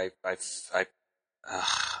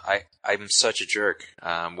 I'm such a jerk.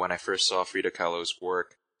 When I first saw Frida Kahlo's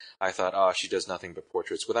work, I thought, she does nothing but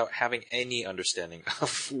portraits, without having any understanding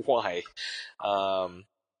of why.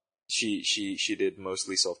 She did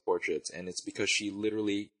mostly self-portraits, and it's because she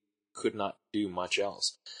literally could not do much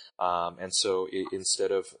else. And so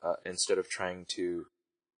instead of trying to,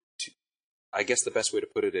 I guess the best way to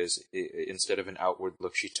put it is, instead of an outward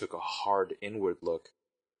look, she took a hard inward look,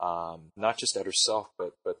 not just at herself,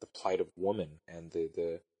 but the plight of women and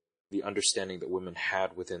the understanding that women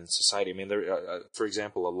had within society. I mean, for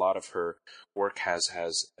example, a lot of her work has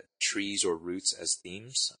trees or roots as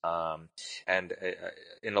themes, and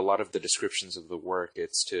in a lot of the descriptions of the work,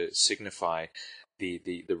 it's to signify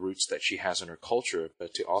the roots that she has in her culture,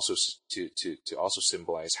 but to also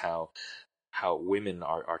symbolize how women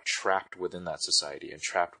are trapped within that society and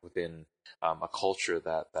trapped within a culture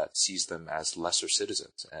that sees them as lesser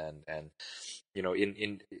citizens. And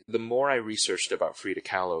in the more I researched about Frida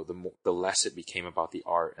Kahlo, the less it became about the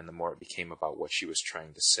art, and the more it became about what she was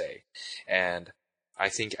trying to say. And I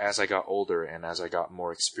think as I got older and as I got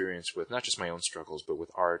more experience with not just my own struggles, but with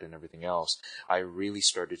art and everything else, I really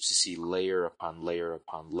started to see layer upon layer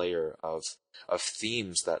upon layer of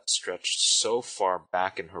themes that stretched so far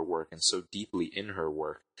back in her work and so deeply in her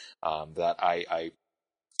work, that I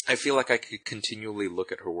I feel like I could continually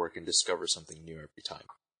look at her work and discover something new every time.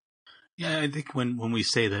 Yeah, I think when we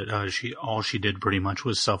say that all she did pretty much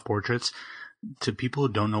was self-portraits, to people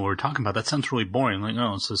who don't know what we're talking about, that sounds really boring. Like,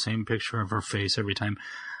 oh, it's the same picture of her face every time.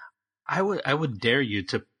 I would dare you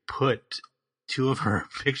to put two of her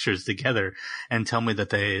pictures together and tell me that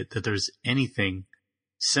there's anything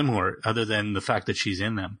similar other than the fact that she's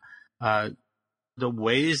in them.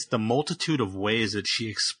 The multitude of ways that she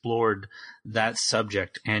explored that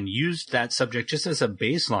subject and used that subject just as a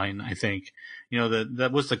baseline, I think,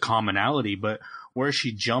 that was the commonality, but where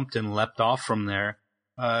she jumped and leapt off from there,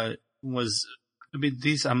 was, I mean,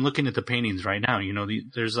 I'm looking at the paintings right now,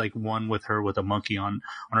 there's like one with her with a monkey on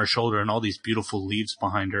her shoulder and all these beautiful leaves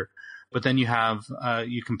behind her. But then you have,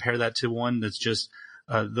 you compare that to one that's just,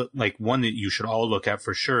 one that you should all look at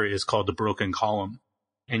for sure is called The Broken Column.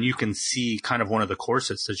 And you can see kind of one of the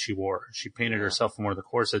corsets that she wore. She painted herself in one of the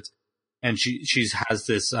corsets, and she has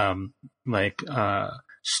this,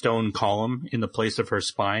 stone column in the place of her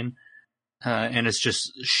spine. And it's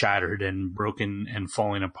just shattered and broken and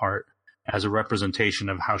falling apart as a representation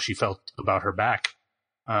of how she felt about her back.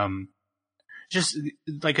 Just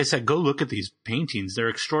like I said, go look at these paintings. They're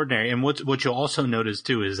extraordinary. And what you'll also notice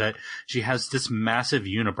too is that she has this massive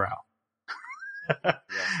unibrow. Yeah.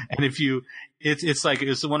 And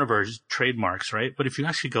it's one of her trademarks, right? But if you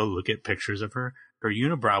actually go look at pictures of her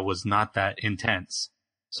unibrow was not that intense.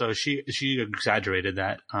 So she exaggerated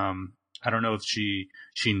that. I don't know if she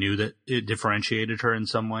knew that it differentiated her in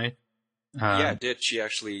some way. Yeah, it did.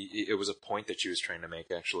 It was a point that she was trying to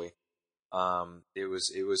make, actually.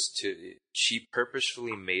 She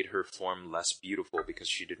purposefully made her form less beautiful because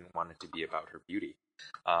she didn't want it to be about her beauty.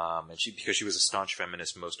 Because she was a staunch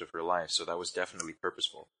feminist most of her life, so that was definitely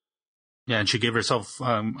purposeful. Yeah, and she gave herself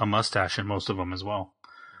a mustache in most of them as well.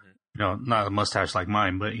 Mm-hmm. Not a mustache like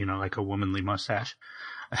mine, but like a womanly mustache.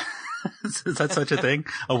 Is that such a thing?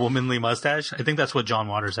 A womanly mustache? I think that's what John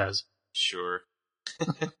Waters has. Sure.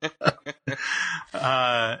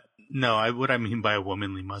 No, what I mean by a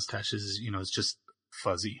womanly mustache is, it's just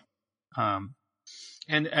fuzzy.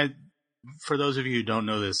 And for those of you who don't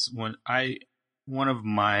know this, one of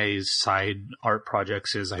my side art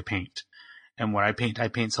projects is I paint. And when I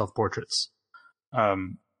paint self-portraits.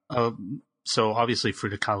 So obviously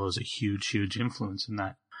Frida Kahlo is a huge, huge influence in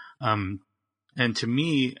that. And to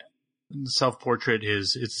me, self-portrait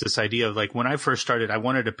it's this idea of like, when I first started, I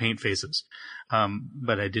wanted to paint faces.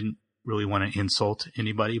 But I didn't really want to insult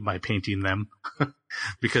anybody by painting them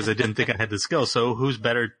because I didn't think I had the skill. So who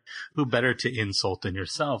better to insult than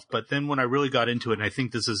yourself? But then when I really got into it, and I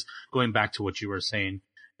think this is going back to what you were saying,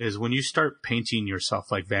 is when you start painting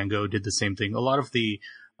yourself, like Van Gogh did the same thing. A lot of the,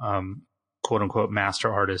 quote unquote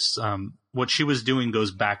master artists, what she was doing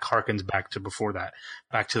harkens back to before that,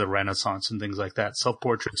 back to the Renaissance and things like that.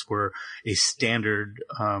 Self-portraits were a standard,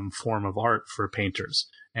 form of art for painters.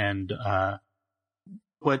 And,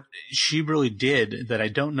 what she really did that I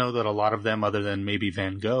don't know that a lot of them, other than maybe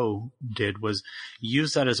Van Gogh, did was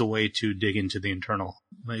use that as a way to dig into the internal,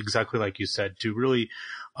 exactly like you said, to really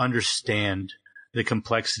understand the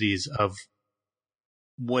complexities of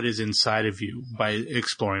what is inside of you by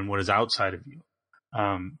exploring what is outside of you.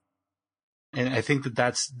 And I think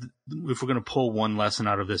that's, if we're going to pull one lesson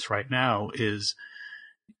out of this right now, is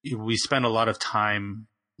we spend a lot of time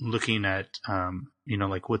looking at,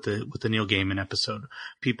 like with the Neil Gaiman episode,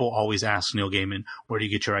 people always ask Neil Gaiman, where do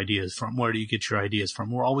you get your ideas from? Where do you get your ideas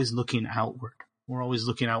from? We're always looking outward. We're always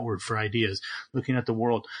looking outward for ideas, looking at the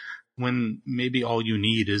world, when maybe all you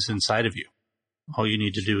need is inside of you. All you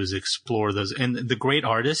need to do is explore those. And the great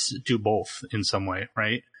artists do both in some way,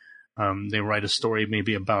 right? They write a story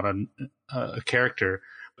maybe about a character,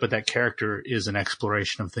 but that character is an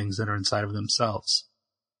exploration of things that are inside of themselves.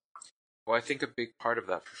 Well, I think a big part of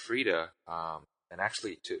that for Frida, and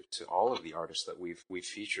actually to all of the artists that we've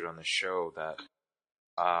featured on the show, that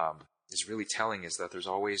is really telling, is that there's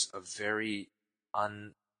always a very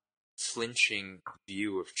unflinching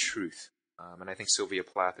view of truth. And I think Sylvia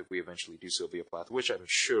Plath, if we eventually do Sylvia Plath, which I'm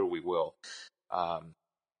sure we will,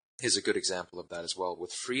 is a good example of that as well.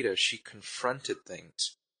 With Frida, she confronted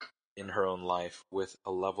things in her own life with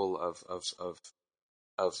a level of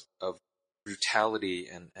brutality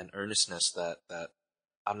and earnestness that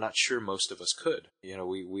I'm not sure most of us could.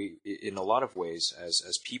 We in a lot of ways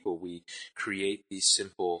as people, we create these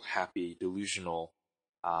simple, happy, delusional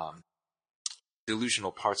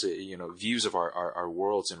parts of, views of our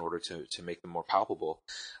worlds in order to make them more palpable.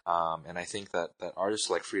 And I think that artists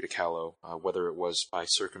like Frida Kahlo, whether it was by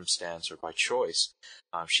circumstance or by choice,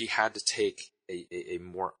 she had to take a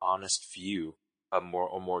more honest view, a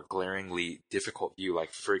more glaringly difficult view.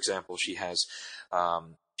 Like, for example, she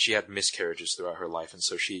she had miscarriages throughout her life, and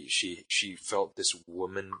so she felt this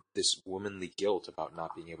womanly guilt about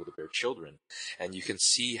not being able to bear children, and you can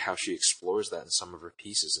see how she explores that in some of her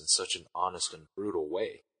pieces in such an honest and brutal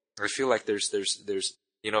way. I feel like there's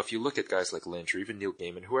if you look at guys like Lynch or even Neil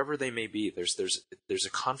Gaiman, whoever they may be, there's a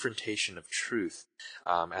confrontation of truth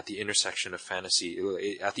at the intersection of fantasy,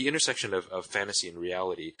 of fantasy and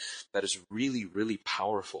reality that is really, really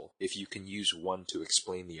powerful if you can use one to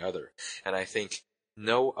explain the other. And I think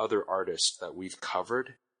no other artist that we've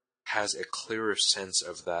covered has a clearer sense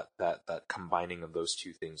of that combining of those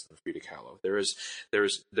two things than Frida Kahlo. There's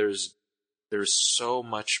so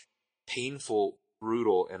much painful,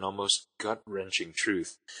 brutal, and almost gut-wrenching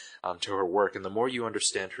truth to her work. And the more you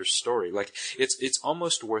understand her story, like it's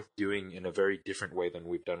almost worth doing in a very different way than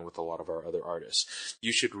we've done with a lot of our other artists.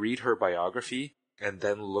 You should read her biography and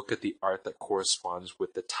then look at the art that corresponds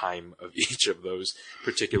with the time of each of those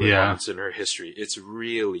particular moments in her history. It's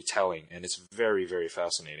really telling, and it's very, very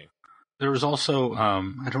fascinating. There was also,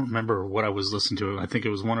 I don't remember what I was listening to. I think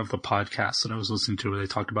it was one of the podcasts that I was listening to where they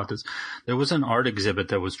talked about this. There was an art exhibit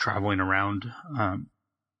that was traveling around.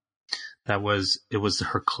 It was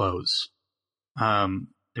her clothes.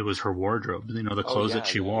 It was her wardrobe, the clothes that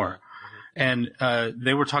she wore. And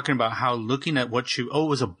they were talking about how looking at what it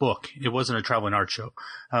was a book. It wasn't a traveling art show.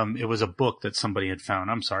 It was a book that somebody had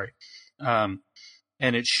found. I'm sorry. And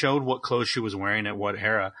it showed what clothes she was wearing at what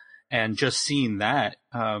era. And just seeing that,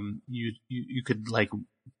 you could like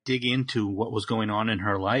dig into what was going on in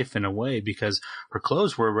her life in a way, because her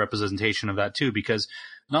clothes were a representation of that too. Because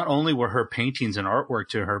not only were her paintings and artwork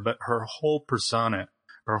to her, but her whole persona,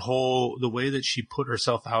 the way that she put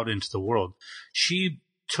herself out into the world, she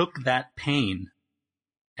took that pain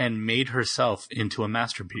and made herself into a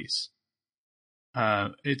masterpiece.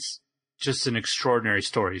 It's just an extraordinary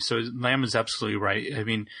story. So Lamb is absolutely right. I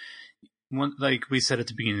mean, like we said at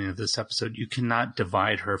the beginning of this episode, you cannot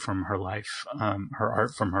divide her from her life, her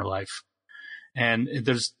art from her life. And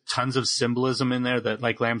there's tons of symbolism in there that,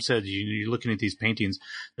 like Lamb said, you're looking at these paintings.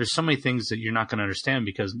 There's so many things that you're not going to understand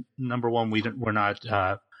because, number one, we're not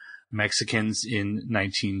Mexicans in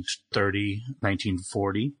 1930,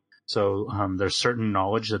 1940. So there's certain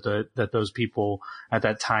knowledge that those people at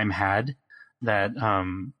that time had that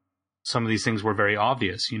some of these things were very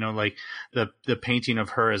obvious, like the painting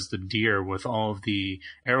of her as the deer with all of the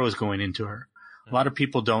arrows going into her. A lot of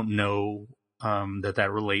people don't know that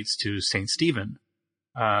relates to Saint Stephen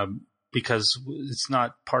because it's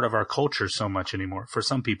not part of our culture so much anymore. For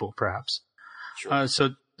some people, perhaps. Sure.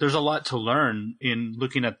 So there's a lot to learn in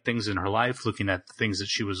looking at things in her life, looking at the things that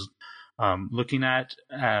she was looking at,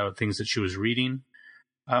 things that she was reading,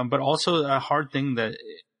 but also a hard thing that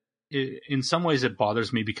in some ways it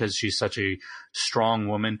bothers me because she's such a strong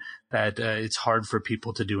woman that it's hard for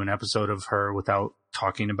people to do an episode of her without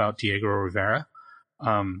talking about Diego Rivera.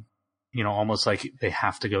 Almost like they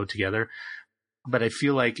have to go together. But I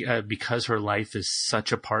feel like because her life is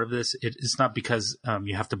such a part of this, it's not because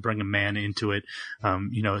you have to bring a man into it.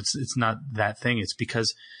 It's not that thing. It's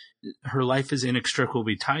because her life is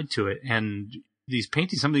inextricably tied to it. And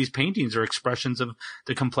some of these paintings are expressions of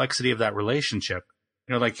the complexity of that relationship.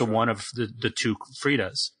 Like the one of the two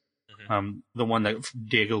Fridas, the one that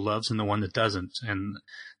Diego loves and the one that doesn't. And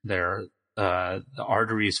they're the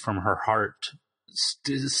arteries from her heart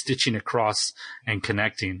stitching across and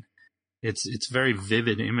connecting. It's very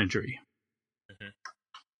vivid imagery. Mm-hmm.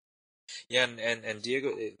 Yeah, and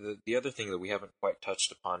Diego, the other thing that we haven't quite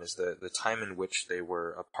touched upon is the time in which they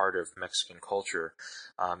were a part of Mexican culture.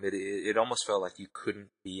 It almost felt like you couldn't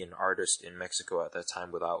be an artist in Mexico at that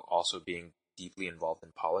time without also being deeply involved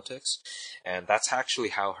in politics, and that's actually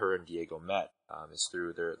how her and Diego met. Is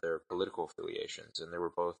through their political affiliations, and they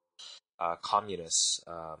were both communists.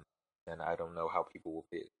 And I don't know how people will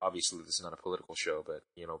be. Obviously, this is not a political show, but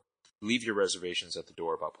leave your reservations at the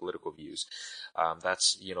door about political views.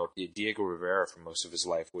 That's Diego Rivera for most of his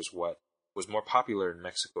life was what was more popular in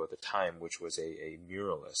Mexico at the time, which was a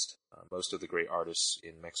muralist. Most of the great artists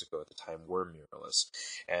in Mexico at the time were muralists,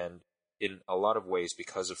 and in a lot of ways,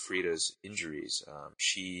 because of Frida's injuries,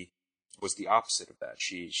 she was the opposite of that.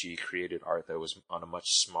 She created art that was on a much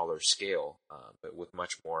smaller scale, but with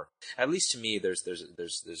much more. At least to me, there's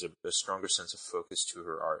a stronger sense of focus to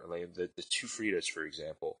her art. Like the two Fridas, for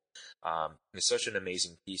example, is such an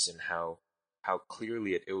amazing piece in how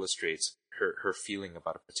clearly it illustrates her feeling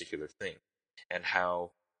about a particular thing, and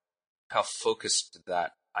how focused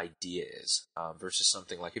that idea is, versus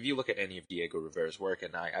something like, if you look at any of Diego Rivera's work,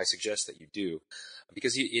 and I suggest that you do,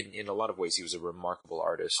 because he, in a lot of ways, he was a remarkable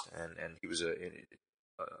artist, and he was a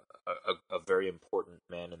very important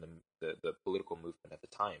man in the political movement at the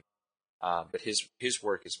time. But his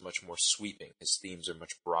work is much more sweeping. His themes are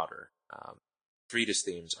much broader. Frida's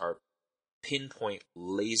themes are pinpoint,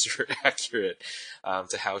 laser accurate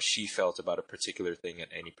to how she felt about a particular thing at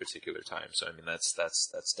any particular time. So I mean,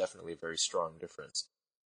 that's definitely a very strong difference.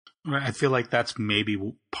 Right. I feel like that's maybe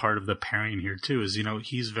part of the pairing here too. Is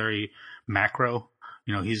he's very macro.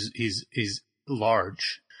 He's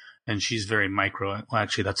large, and she's very micro. Well,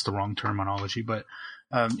 actually, that's the wrong terminology, but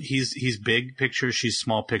he's big picture. She's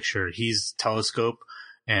small picture. He's telescope,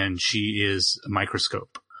 and she is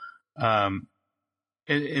microscope. And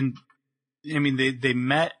I mean, they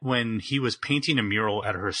met when he was painting a mural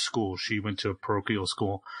at her school. She went to a parochial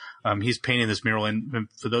school. He's painting this mural. And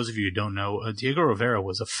for those of you who don't know, Diego Rivera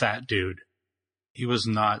was a fat dude. He was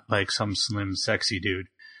not like some slim, sexy dude.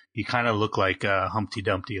 He kind of looked like Humpty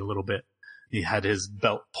Dumpty a little bit. He had his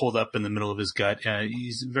belt pulled up in the middle of his gut.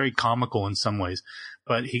 He's very comical in some ways,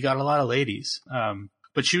 but he got a lot of ladies.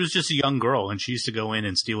 But she was just a young girl, and she used to go in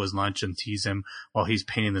and steal his lunch and tease him while he's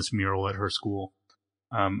painting this mural at her school.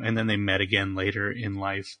 And then they met again later in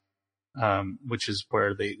life, which is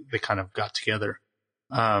where they kind of got together.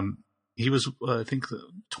 He was, I think,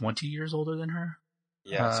 20 years older than her.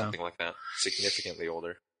 Yeah, something like that. Significantly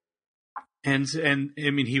older. And I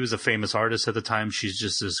mean, he was a famous artist at the time. She's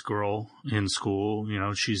just this girl in school.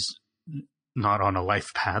 She's not on a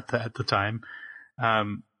life path at the time.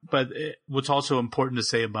 But what's also important to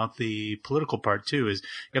say about the political part too is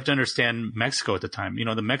you have to understand Mexico at the time.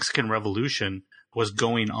 The Mexican Revolution was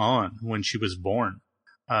going on when she was born.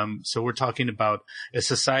 So we're talking about a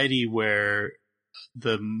society where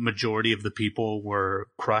the majority of the people were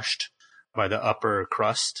crushed by the upper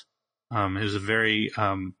crust. It was a very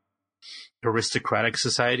aristocratic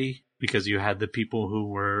society because you had the people who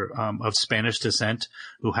were of Spanish descent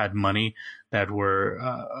who had money that were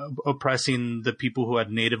oppressing the people who had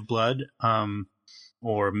native blood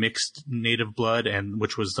or mixed native blood, and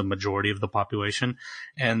which was the majority of the population.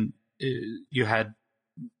 And you had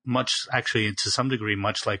actually to some degree,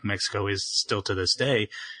 much like Mexico is still to this day,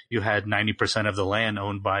 you had 90% of the land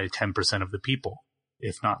owned by 10% of the people,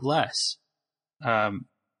 if not less.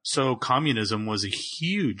 So communism was a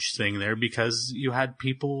huge thing there because you had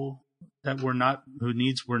people that whose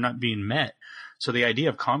needs were not being met. So the idea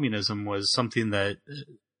of communism was something that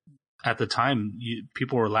at the time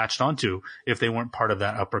people were latched onto if they weren't part of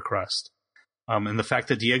that upper crust. And the fact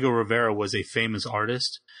that Diego Rivera was a famous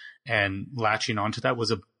artist and latching onto that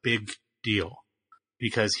was a big deal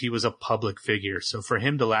because he was a public figure. So for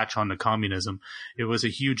him to latch onto communism, it was a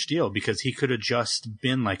huge deal because he could have just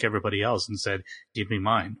been like everybody else and said, give me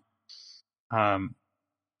mine. And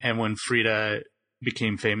when Frida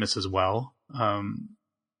became famous as well,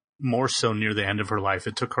 more so near the end of her life,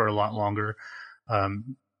 it took her a lot longer,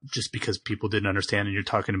 just because people didn't understand. And you're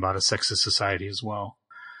talking about a sexist society as well.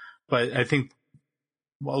 But I think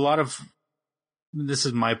this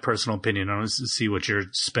is my personal opinion. I want to see what your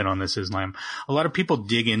spin on this is, Lam. A lot of people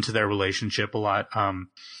dig into their relationship a lot,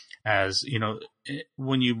 as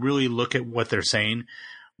when you really look at what they're saying,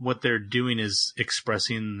 what they're doing is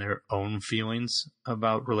expressing their own feelings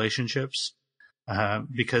about relationships,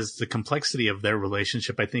 because the complexity of their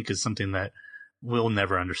relationship, I think, is something that we'll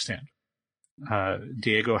never understand.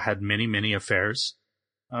 Diego had many, many affairs.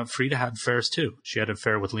 Frida had affairs too. She had an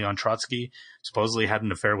affair with Leon Trotsky, supposedly had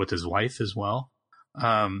an affair with his wife as well.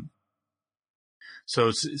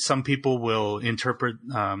 So some people will interpret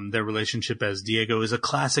their relationship as Diego is a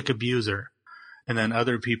classic abuser. And then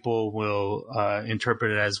other people will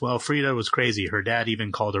interpret it as, well, Frida was crazy. Her dad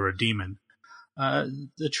even called her a demon.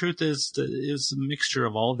 The truth is, it was a mixture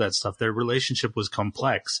of all of that stuff. Their relationship was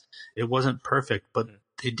complex. It wasn't perfect, but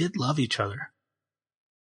they did love each other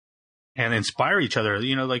and inspire each other.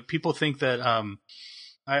 Like people think that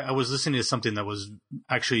I was listening to something that was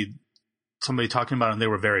actually somebody talking about it, and they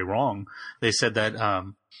were very wrong. They said that,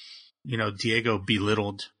 Diego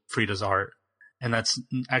belittled Frida's art. And that's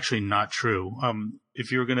actually not true.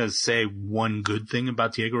 If you're going to say one good thing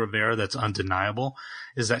about Diego Rivera that's undeniable,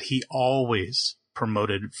 is that he always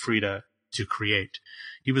promoted Frida to create.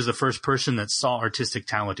 He was the first person that saw artistic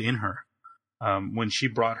talent in her. When she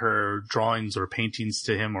brought her drawings or paintings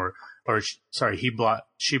to him,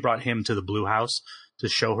 she brought him to the Blue House to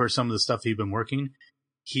show her some of the stuff he'd been working.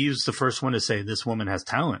 He was the first one to say, this woman has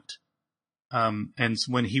talent. And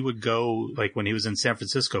when he would go, like when he was in San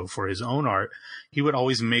Francisco for his own art, he would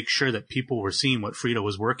always make sure that people were seeing what Frida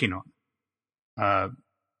was working on.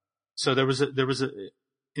 So there was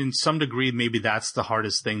in some degree, maybe that's the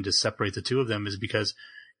hardest thing to separate the two of them, is because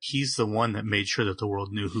he's the one that made sure that the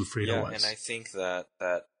world knew who Frida was. And I think that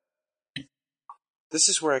this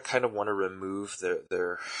is where I kind of want to remove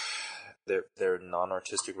their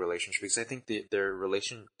non-artistic relationship, because I think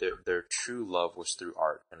their true love was through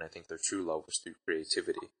art, and I think their true love was through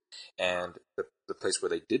creativity. And the place where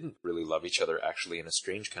they didn't really love each other, actually, in a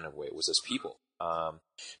strange kind of way, was as people.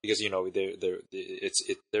 Because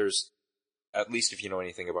there's, at least if you know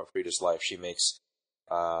anything about Frida's life, she makes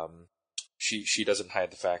she doesn't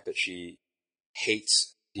hide the fact that she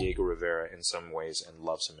hates Diego Rivera in some ways and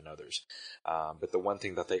loves him in others. But the one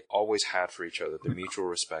thing that they always had for each other, the mutual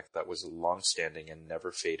respect that was long-standing and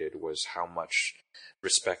never faded, was how much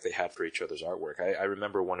respect they had for each other's artwork. I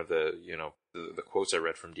remember one of the quotes I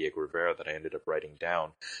read from Diego Rivera that I ended up writing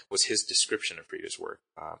down was his description of Frida's work.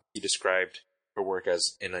 He described her work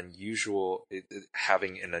as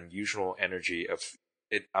having an unusual energy of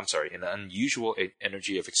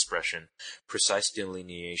expression, precise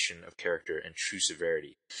delineation of character, and true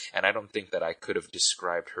severity. And I don't think that I could have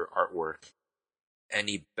described her artwork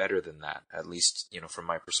any better than that, at least, from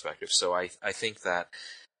my perspective. So I think that,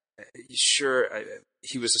 sure,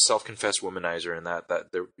 he was a self-confessed womanizer, and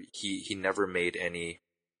he never made any,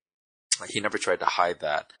 he never tried to hide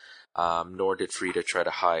that. Nor did Frida try to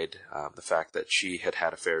hide the fact that she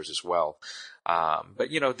had affairs as well. But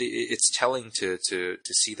it's telling to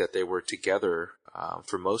see that they were together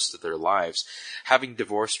for most of their lives, having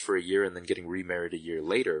divorced for a year and then getting remarried a year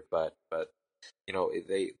later. But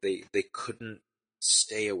they couldn't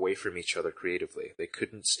stay away from each other creatively. They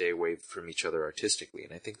couldn't stay away from each other artistically.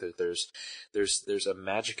 And I think that there's a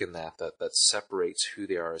magic in that separates who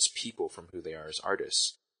they are as people from who they are as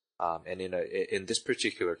artists. And in this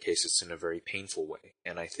particular case, it's in a very painful way.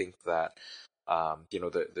 And I think that,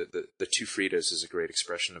 the two Fridas is a great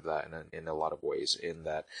expression of that in a lot of ways, in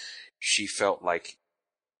that she felt like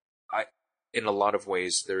in a lot of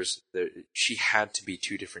ways, she had to be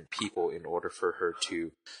two different people in order for her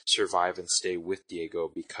to survive and stay with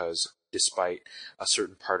Diego, because despite a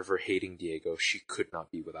certain part of her hating Diego, she could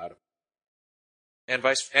not be without him. And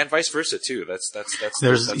vice versa too. That's a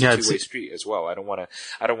two-way street as well. I don't want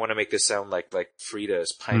to make this sound like Frida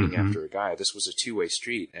is pining after a guy. This was a two-way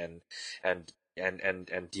street, and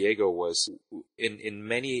Diego was in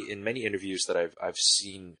many interviews that I've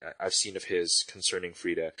seen of his concerning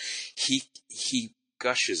Frida. He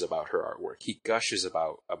gushes about her artwork. He gushes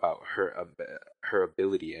about her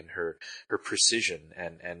ability and her precision,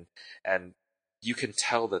 and you can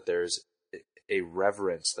tell that there's a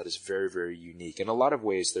reverence that is very, very unique. In a lot of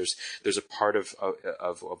ways, there's a part of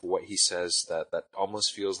what he says that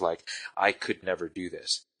almost feels like, I could never do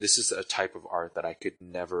this. This is a type of art that I could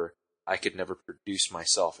never produce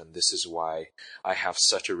myself, and this is why I have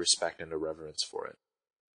such a respect and a reverence for it.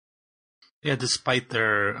 Yeah, despite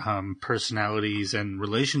their personalities and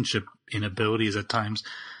relationship inabilities at times,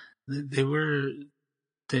 they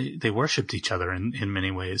worshipped each other in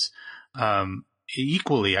many ways.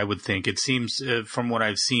 Equally, I would think. It seems from what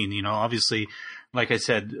I've seen, obviously, like I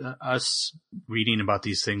said, us reading about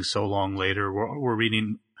these things so long later, we're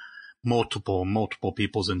reading multiple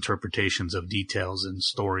people's interpretations of details and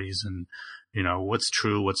stories, and what's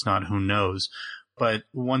true, what's not, who knows. But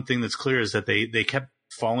one thing that's clear is that they kept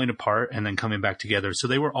falling apart and then coming back together. So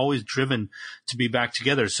they were always driven to be back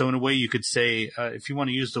together. So in a way, you could say, if you want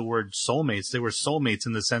to use the word soulmates, they were soulmates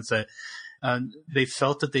in the sense that they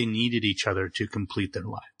felt that they needed each other to complete their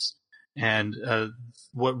lives. And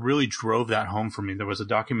what really drove that home for me, there was a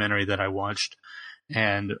documentary that I watched,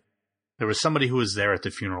 and there was somebody who was there at the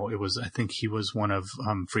funeral. I think he was one of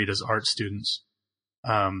Frida's art students,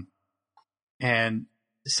 and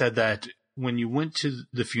said that when you went to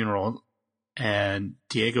the funeral and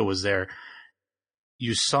Diego was there,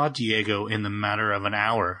 you saw Diego in the matter of an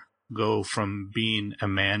hour go from being a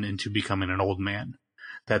man into becoming an old man.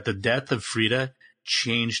 That the death of Frida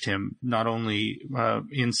changed him, not only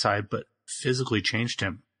inside, but physically changed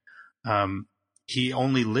him. He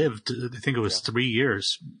only lived, I think it was 3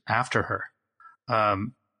 years after her.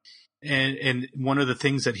 And one of the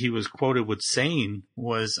things that he was quoted with saying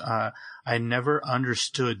was, I never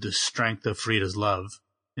understood the strength of Frida's love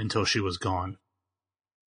until she was gone.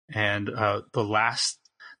 And the last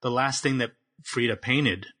thing that Frida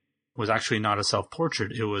painted was actually not a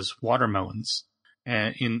self-portrait. It was watermelons.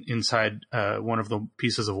 And inside one of the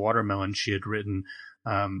pieces of watermelon, she had written,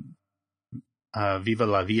 Viva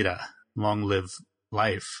la vida, long live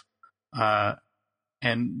life.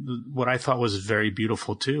 And what I thought was very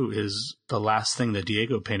beautiful too is the last thing that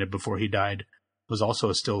Diego painted before he died was also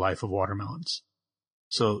a still life of watermelons.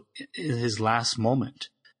 So in his last moment,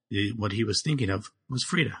 what he was thinking of was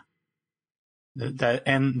Frida. That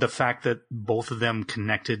and the fact that both of them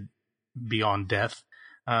connected beyond death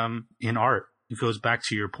in art. It goes back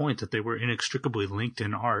to your point that they were inextricably linked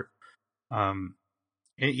in art.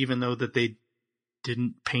 even though that they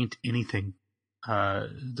didn't paint anything,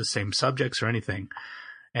 the same subjects or anything.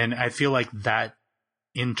 And I feel like that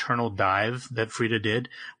internal dive that Frida did,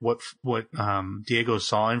 what Diego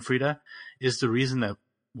saw in Frida, is the reason that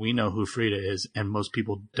we know who Frida is, and most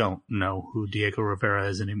people don't know who Diego Rivera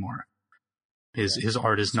is anymore. His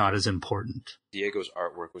art is not as important. Diego's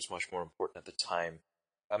artwork was much more important at the time.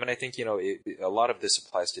 I mean, I think, a lot of this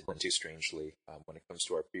applies to Too Strangely when it comes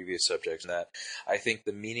to our previous subjects. That I think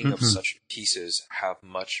the meaning of such pieces have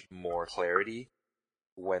much more clarity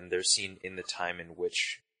when they're seen in the time in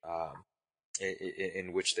which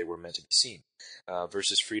they were meant to be seen,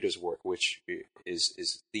 versus Frida's work, which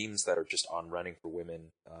is themes that are just on running for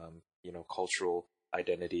women, cultural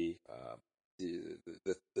identity,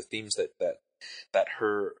 the themes that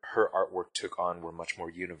her artwork took on were much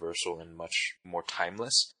more universal and much more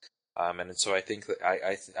timeless. And so I think that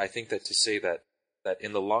I think that to say that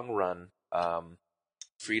in the long run,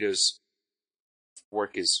 Frida's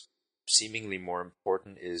work is seemingly more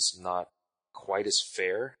important is not quite as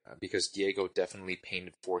fair, because Diego definitely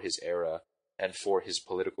painted for his era and for his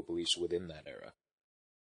political beliefs within that era.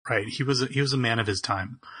 Right. He was a man of his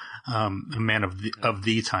time, a man of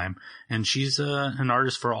the time, and she's an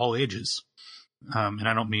artist for all ages. And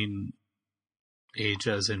I don't mean age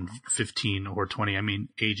as in 15 or 20. I mean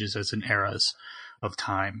ages as in eras of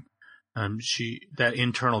time. That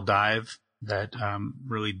internal dive, that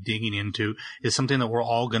really digging into, is something that we're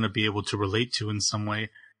all going to be able to relate to in some way,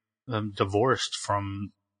 divorced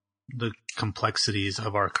from the complexities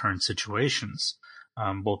of our current situations,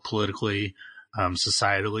 both politically,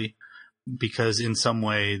 societally, because in some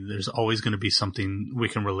way there's always going to be something we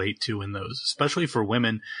can relate to in those, especially for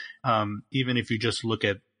women. Even if you just look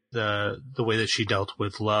at the way that she dealt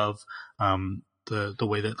with love, the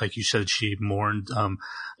way that, like you said, she mourned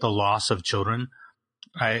the loss of children.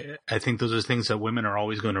 I think those are things that women are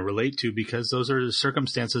always going to relate to, because those are the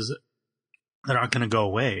circumstances that aren't going to go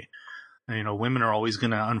away. Women are always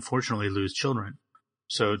going to, unfortunately, lose children.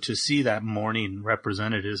 So to see that mourning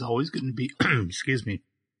represented is always going to be, excuse me,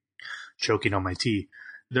 choking on my tea.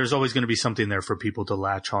 There's always going to be something there for people to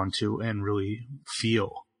latch onto and really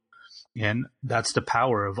feel. And that's the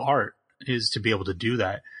power of art, is to be able to do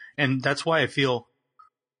that. And that's why I feel,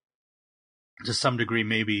 to some degree,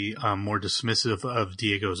 maybe more dismissive of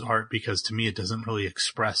Diego's art, because to me it doesn't really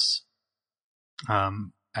express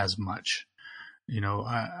as much.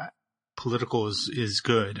 Political is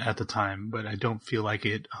good at the time, but I don't feel like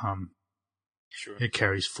it it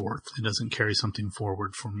carries forth. It doesn't carry something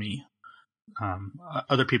forward for me.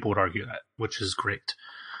 Other people would argue that, which is great.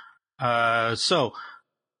 So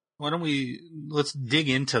why don't let's dig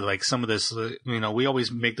into like some of this. We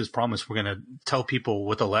always make this promise, we're going to tell people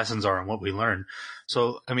what the lessons are and what we learn.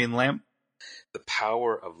 So, I mean, the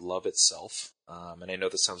power of love itself. And I know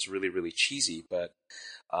this sounds really, really cheesy, but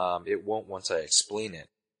it won't once I explain it.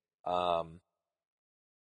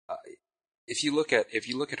 If you look at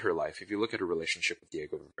her life, if you look at her relationship with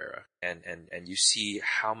Diego Rivera, and you see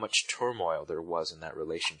how much turmoil there was in that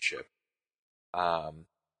relationship,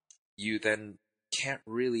 you then can't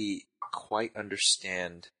really quite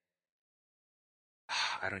understand.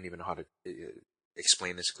 I don't even know how to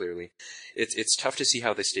explain this clearly. It's tough to see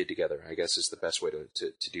how they stayed together, I guess, is the best way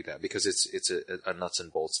to do that, because it's a nuts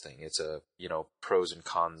and bolts thing. It's a pros and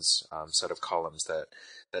cons set of columns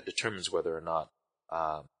that determines whether or not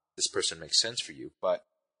this person makes sense for you. But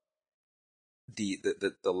the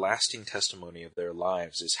lasting testimony of their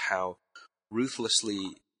lives is how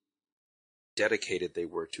ruthlessly dedicated they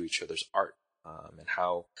were to each other's art, and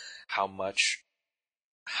how much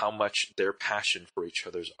their passion for each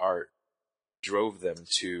other's art drove them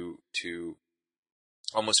to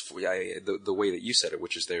almost the way that you said it,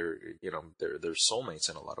 which is they're soulmates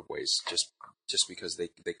in a lot of ways, just because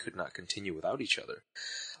they could not continue without each other.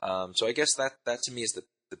 So I guess that to me is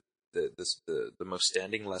the most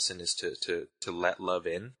standing lesson, is to let love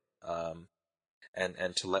in,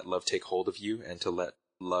 and to let love take hold of you, and to let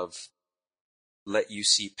love let you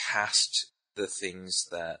see past the things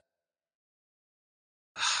that.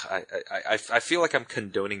 I feel like I'm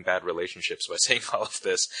condoning bad relationships by saying all of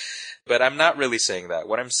this, but I'm not really saying that.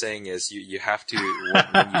 What I'm saying is you have to,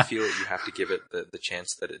 when you feel it, you have to give it the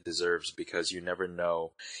chance that it deserves, because you never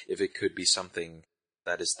know if it could be something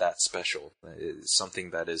that is that special, something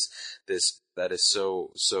that is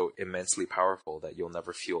so immensely powerful that you'll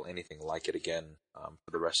never feel anything like it again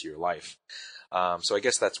for the rest of your life. So I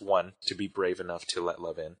guess that's one, to be brave enough to let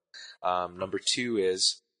love in. Number two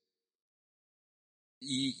is,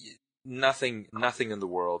 nothing in the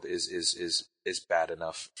world is bad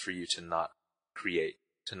enough for you to not create.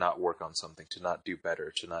 to not work on something, to not do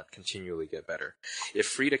better, to not continually get better. If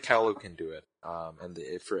Frida Kahlo can do it,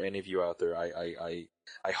 if for any of you out there,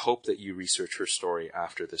 I hope that you research her story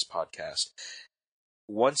after this podcast.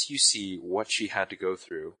 Once you see what she had to go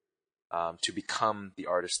through to become the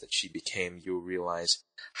artist that she became, you'll realize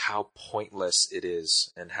how pointless it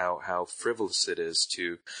is and how frivolous it is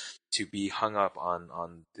to be hung up on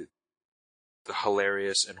the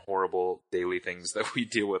hilarious and horrible daily things that we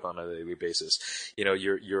deal with on a daily basis. You know,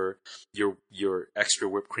 your extra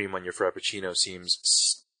whipped cream on your Frappuccino seems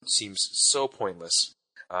so pointless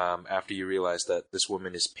after you realize that this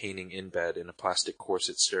woman is painting in bed in a plastic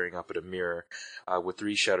corset staring up at a mirror with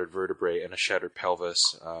 3 shattered vertebrae and a shattered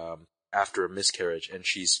pelvis after a miscarriage, and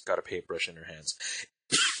she's got a paintbrush in her hands.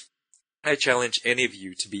 I challenge any of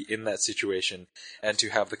you to be in that situation and to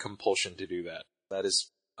have the compulsion to do that. That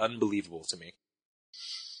is unbelievable to me.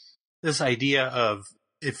 This idea of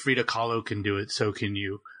if Frida Kahlo can do it, so can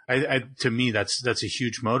you. To me, that's a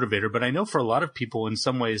huge motivator. But I know for a lot of people, in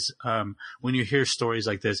some ways, when you hear stories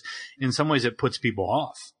like this, in some ways it puts people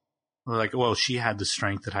off. Like, well, she had the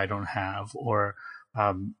strength that I don't have, or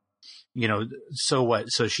you know, so what?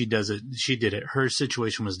 So she does it. She did it. Her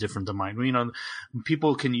situation was different than mine. You know,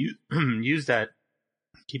 people can use that.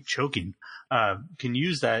 Keep choking. Can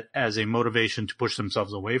use that as a motivation to push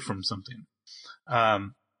themselves away from something.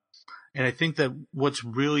 And I think that what's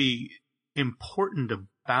really important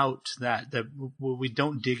about that we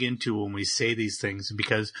don't dig into when we say these things,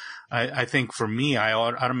 because I think for me, I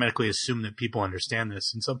automatically assume that people understand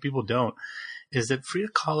this, and some people don't, is that Frida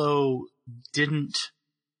Kahlo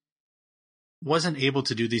wasn't able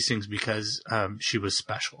to do these things because she was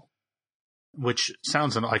special, which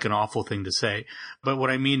sounds like an awful thing to say. But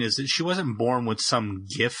what I mean is that she wasn't born with some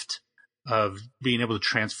gift of being able to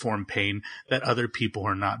transform pain that other people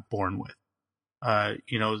are not born with.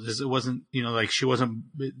 You know, it wasn't, you know, like she wasn't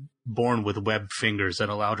born with webbed fingers that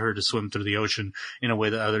allowed her to swim through the ocean in a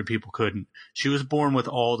way that other people couldn't. She was born with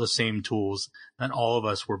all the same tools that all of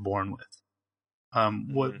us were born with.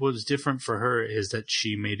 What was different for her is that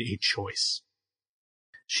she made a choice.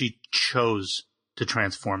 She chose to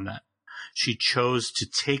transform that. She chose to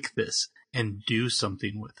take this and do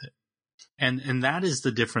something with it. And that is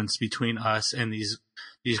the difference between us and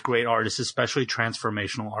these great artists, especially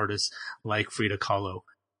transformational artists like Frida Kahlo,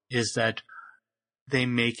 is that they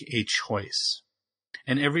make a choice.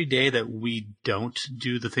 And every day that we don't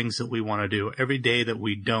do the things that we want to do, every day that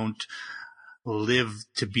we don't live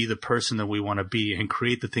to be the person that we want to be and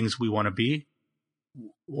create the things we want to be,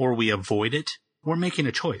 or we avoid it, we're making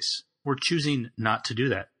a choice. We're choosing not to do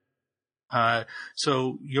that.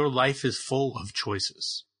 So your life is full of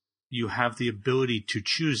choices. You have the ability to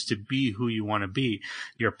choose to be who you want to be.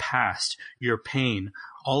 Your past, your pain,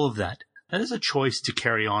 all of that. That is a choice to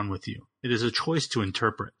carry on with you. It is a choice to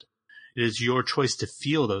interpret. It is your choice to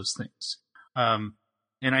feel those things. And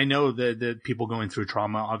I know that people going through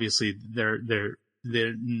trauma, obviously they're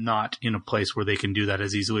not in a place where they can do that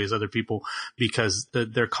as easily as other people because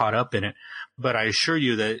they're caught up in it. But I assure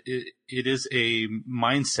you that it is a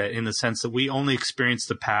mindset in the sense that we only experience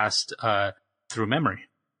the past through memory.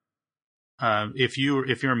 If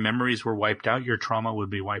your memories were wiped out, your trauma would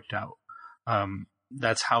be wiped out.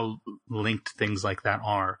 That's how linked things like that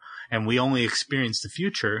are. And we only experience the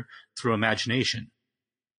future through imagination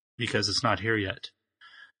because it's not here yet.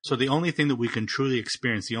 So the only thing that we can truly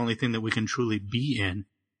experience, the only thing that we can truly be in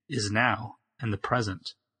is now and the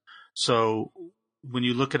present. So when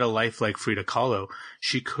you look at a life like Frida Kahlo,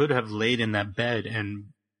 she could have laid in that bed and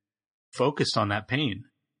focused on that pain.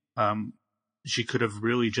 She could have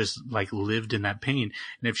really just like lived in that pain.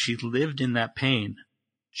 And if she lived in that pain,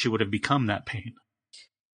 she would have become that pain.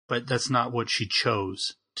 But that's not what she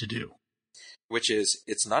chose to do. Which is,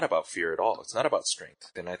 it's not about fear at all. It's not about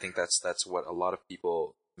strength. And I think that's what a lot of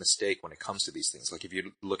people mistake when it comes to these things. Like if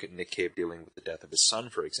you look at Nick Cave dealing with the death of his son,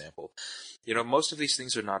 for example, you know, most of these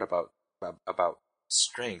things are not about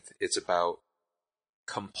strength. It's about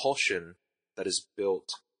compulsion that is built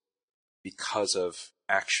because of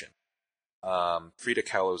action. Frida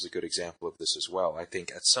Kahlo is a good example of this as well. I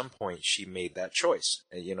think at some point she made that choice,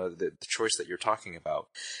 you know, the choice that you're talking about.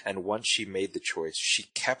 And once she made the choice, she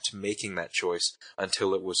kept making that choice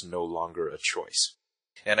until it was no longer a choice.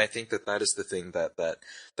 And I think that is the thing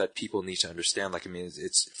that people need to understand. Like, I mean,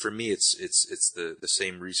 it's for me, it's the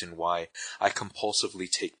same reason why I compulsively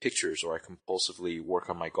take pictures or I compulsively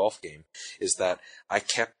work on my golf game, is that I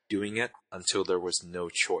kept doing it until there was no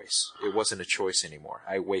choice. It wasn't a choice anymore.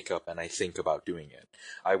 I wake up and I think about doing it.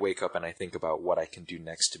 I wake up and I think about what I can do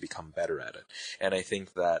next to become better at it. And I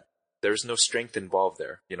think that there's no strength involved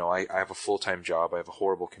there. You know, I have a full-time job, I have a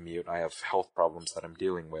horrible commute, I have health problems that I'm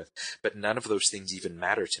dealing with, but none of those things even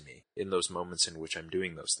matter to me in those moments in which I'm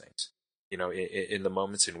doing those things. You know, in the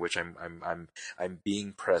moments in which I'm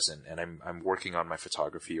being present and I'm working on my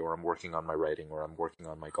photography, or I'm working on my writing, or I'm working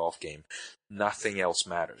on my golf game, nothing else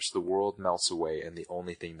matters. The world melts away, and the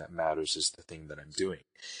only thing that matters is the thing that I'm doing.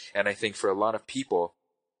 And I think for a lot of people,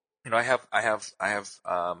 you know, I have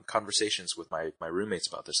conversations with my roommates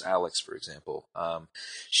about this. Alex, for example,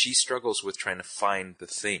 she struggles with trying to find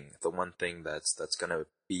the one thing that's gonna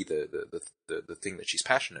be the thing that she's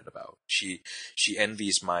passionate about. She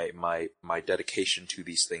envies my dedication to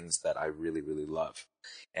these things that I really, really love.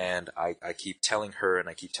 And I keep telling her, and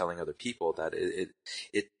I keep telling other people that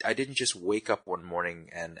I didn't just wake up one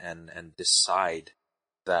morning and decide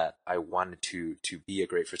that I wanted to be a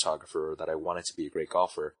great photographer, or that I wanted to be a great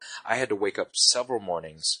golfer. I had to wake up several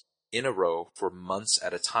mornings in a row for months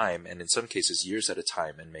at a time, and in some cases years at a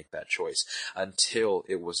time, and make that choice until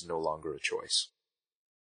it was no longer a choice.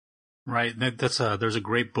 Right. There's a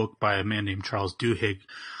great book by a man named Charles Duhigg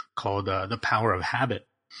called The Power of Habit.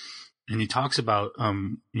 And he talks about,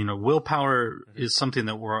 willpower is something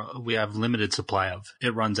that we have limited supply of.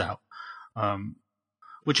 It runs out.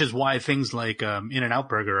 Which is why things like In-N-Out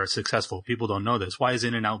Burger are successful. People don't know this. Why is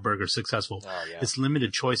In-N-Out Burger successful? Oh, yeah. It's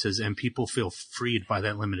limited choices, and people feel freed by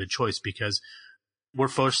that limited choice because we're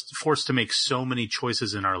forced to make so many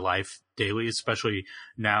choices in our life daily, especially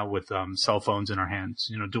now with cell phones in our hands.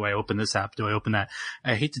 You know, do I open this app? Do I open that?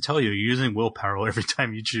 I hate to tell you, you're using willpower every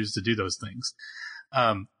time you choose to do those things.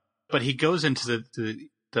 But he goes into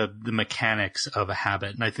the mechanics of a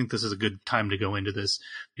habit. And I think this is a good time to go into this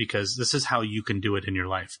because this is how you can do it in your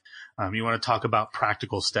life. You want to talk about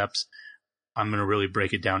practical steps. I'm going to really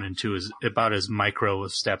break it down into about as micro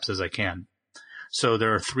of steps as I can. So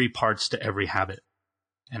there are 3 parts to every habit.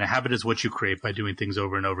 And a habit is what you create by doing things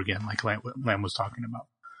over and over again, like Lam was talking about,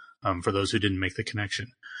 for those who didn't make the connection.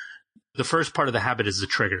 The first part of the habit is the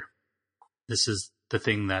trigger. This is the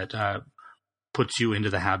thing that puts you into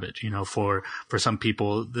the habit. You know, for some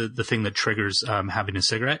people, the thing that triggers having a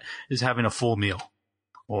cigarette is having a full meal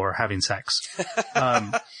or having sex.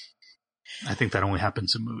 I think that only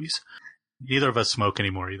happens in movies. Neither of us smoke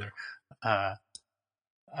anymore either.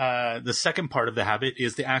 The second part of the habit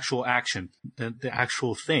is the actual action, the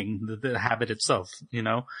actual thing, the habit itself, you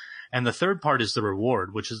know. And the third part is the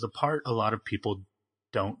reward, which is the part a lot of people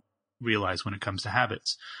don't realize when it comes to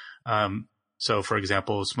habits. So, for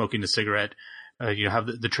example, smoking a cigarette, you have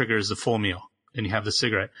the trigger is the full meal, and you have the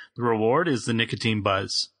cigarette. The reward is the nicotine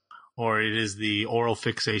buzz, or it is the oral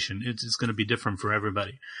fixation. It's going to be different for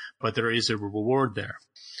everybody, but there is a reward there.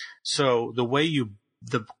 So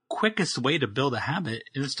the quickest way to build a habit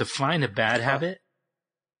is to find a bad habit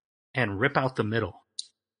and rip out the middle.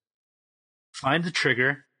 Find the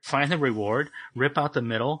trigger, find the reward, rip out the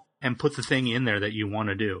middle, and put the thing in there that you want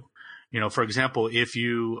to do. You know, for example, if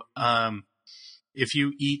you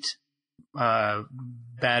eat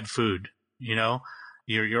bad food, you know,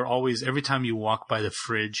 you're always, every time you walk by the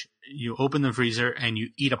fridge, you open the freezer and you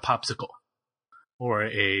eat a popsicle or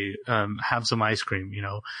have some ice cream, you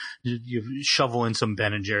know, you shovel in some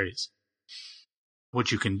Ben and Jerry's.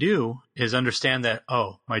 What you can do is understand that,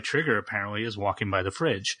 oh, my trigger apparently is walking by the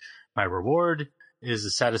fridge. My reward is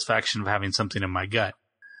the satisfaction of having something in my gut.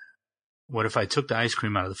 What if I took the ice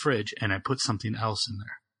cream out of the fridge and I put something else in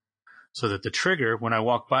there? So that the trigger, when I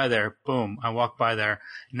walk by there, boom, I walk by there.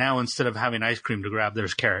 Now, instead of having ice cream to grab,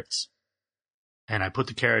 there's carrots. And I put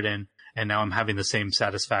the carrot in, and now I'm having the same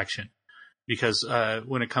satisfaction. Because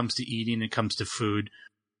when it comes to eating, it comes to food,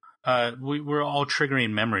 we're all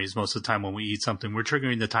triggering memories most of the time when we eat something. We're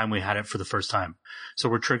triggering the time we had it for the first time. So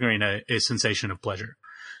we're triggering a sensation of pleasure.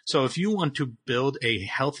 So if you want to build a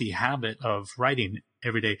healthy habit of writing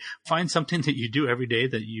every day, find something that you do every day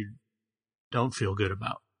that you don't feel good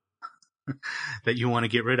about. That you want to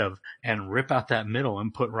get rid of, and rip out that middle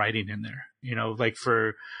and put writing in there. You know, like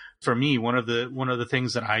for me, one of the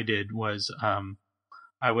things that I did was,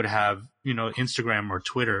 I would have, you know, Instagram or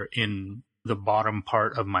Twitter in the bottom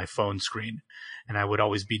part of my phone screen, and I would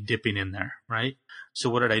always be dipping in there. Right. So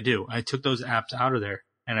what did I do? I took those apps out of there,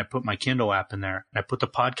 and I put my Kindle app in there, and I put the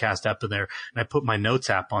podcast app in there, and I put my notes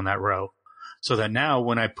app on that row, so that now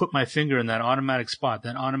when I put my finger in that automatic spot,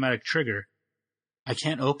 that automatic trigger, I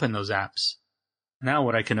can't open those apps. Now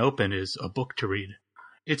what I can open is a book to read.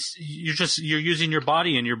 You're using your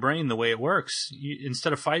body and your brain the way it works,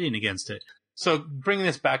 instead of fighting against it. So bringing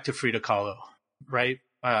this back to Frida Kahlo, right?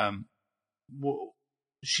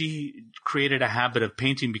 She created a habit of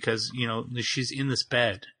painting because, you know, she's in this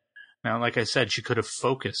bed. Now, like I said, she could have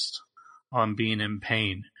focused on being in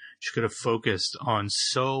pain. She could have focused on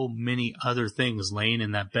so many other things laying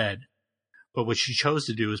in that bed. But what she chose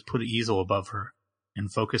to do is put an easel above her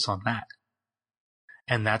and focus on that.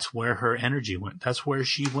 And that's where her energy went. That's where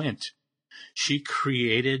she went. She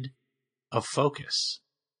created a focus.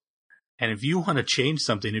 And if you want to change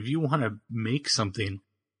something, if you want to make something,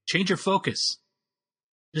 change your focus.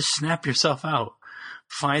 Just snap yourself out.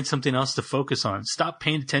 Find something else to focus on. Stop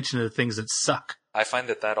paying attention to the things that suck. I find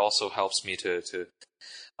that also helps me to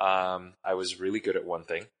I was really good at one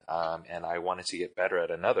thing, and I wanted to get better at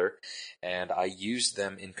another, and I used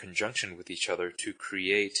them in conjunction with each other to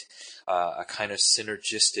create a kind of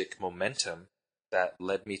synergistic momentum that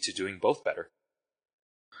led me to doing both better.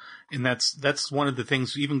 And that's one of the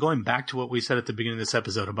things, even going back to what we said at the beginning of this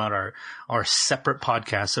episode about our separate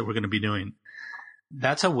podcasts that we're going to be doing.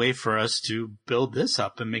 That's a way for us to build this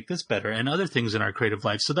up and make this better and other things in our creative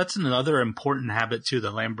life. So that's another important habit too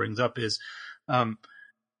that Lamb brings up is,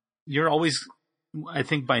 you're always, I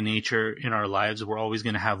think by nature in our lives, we're always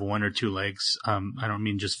going to have one or two legs. I don't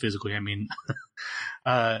mean just physically. I mean,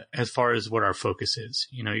 as far as what our focus is,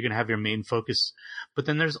 you're going to have your main focus, but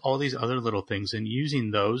then there's all these other little things, and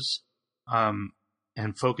using those,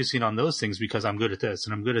 and focusing on those things because I'm good at this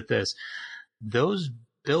and I'm good at this, those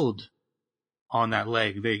build on that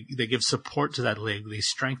leg. They give support to that leg. They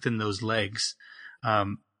strengthen those legs.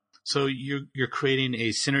 So you're creating a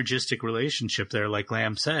synergistic relationship there, like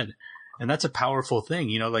Lamb said. And that's a powerful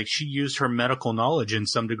thing. Like she used her medical knowledge in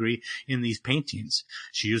some degree in these paintings.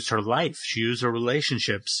 She used her life. She used her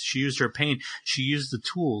relationships. She used her pain. She used the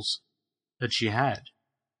tools that she had.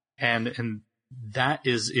 And that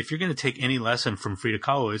is, if you're going to take any lesson from Frida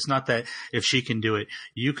Kahlo, it's not that if she can do it,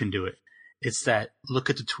 you can do it. It's that look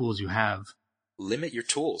at the tools you have. Limit your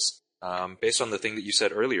tools. Based on the thing that you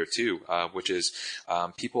said earlier too, which is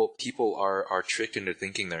people are tricked into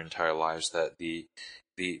thinking their entire lives that the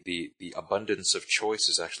abundance of choice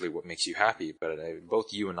is actually what makes you happy. But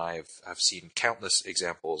both you and I have seen countless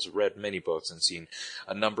examples, read many books, and seen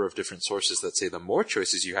a number of different sources that say the more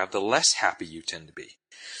choices you have, the less happy you tend to be.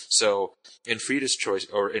 So in Frida's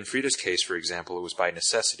case, for example, it was by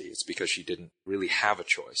necessity. It's because she didn't really have a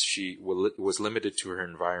choice. She was limited to her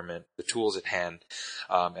environment, the tools at hand,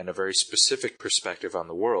 and a very specific perspective on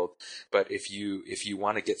the world. But if you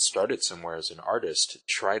want to get started somewhere as an artist,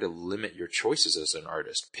 try to limit your choices as an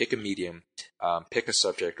artist. Pick a medium, pick a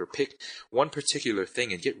subject, or pick one particular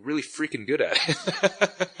thing and get really freaking good at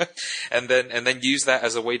it. and then use that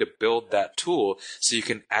as a way to build that tool so you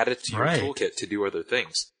can add it to your toolkit to do other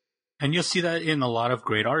things. And you'll see that in a lot of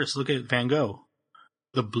great artists. Look at Van Gogh,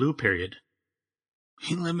 the blue period.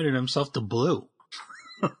 He limited himself to blue.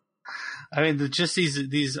 I mean, just these,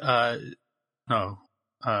 was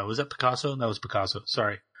that Picasso? That was Picasso.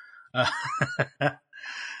 Sorry. But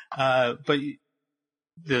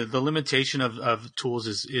the limitation of tools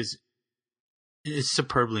is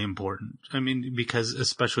superbly important. I mean, because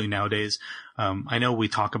especially nowadays, I know we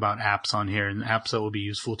talk about apps on here and apps that will be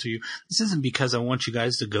useful to you. This isn't because I want you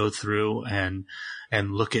guys to go through and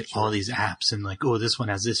look at all these apps and like, oh, this one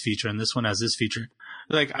has this feature and this one has this feature.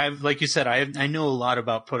 Like you said, I know a lot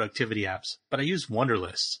about productivity apps, but I use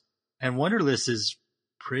Wunderlist, and Wunderlist is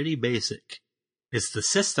pretty basic. It's the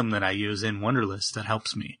system that I use in Wunderlist that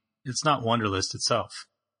helps me. It's not Wunderlist itself.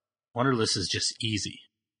 Wunderlist is just easy.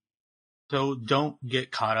 So don't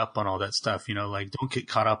get caught up on all that stuff, don't get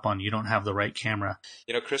caught up on you don't have the right camera.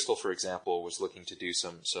 Crystal, for example, was looking to do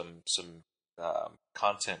some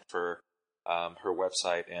content for her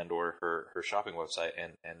website and or her shopping website,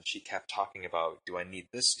 and she kept talking about, do I need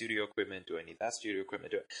this studio equipment? Do I need that studio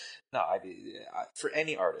equipment? No, for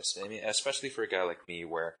any artist, I mean, especially for a guy like me,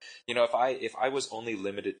 where if I was only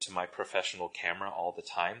limited to my professional camera all the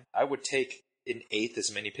time, I would take an eighth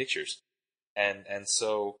as many pictures, and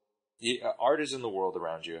so. Art is in the world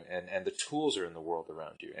around you, and the tools are in the world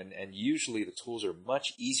around you, and usually the tools are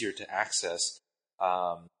much easier to access.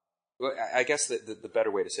 I guess the better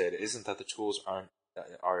way to say it isn't that the tools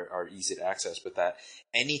are easy to access, but that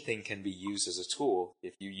anything can be used as a tool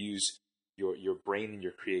if you use your brain and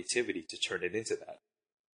your creativity to turn it into that.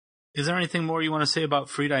 Is there anything more you want to say about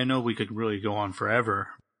Frida? I know we could really go on forever.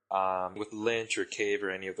 With Lynch or Cave or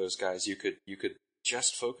any of those guys, you could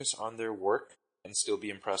just focus on their work and still be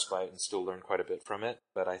impressed by it and still learn quite a bit from it.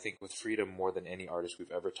 But I think with Frida, more than any artist we've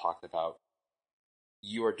ever talked about,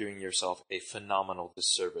 you are doing yourself a phenomenal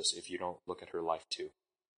disservice if you don't look at her life too.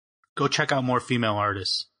 Go check out more female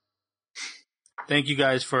artists. Thank you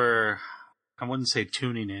guys for, I wouldn't say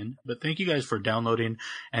tuning in, but thank you guys for downloading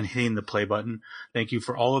and hitting the play button. Thank you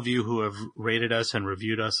for all of you who have rated us and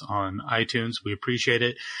reviewed us on iTunes. We appreciate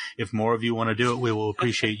it. If more of you want to do it, we will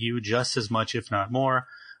appreciate you just as much, if not more.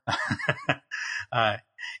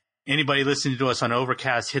 Anybody listening to us on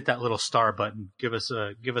Overcast, hit that little star button. Give us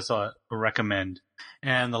a recommend.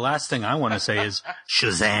 And the last thing I want to say is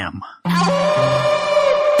Shazam.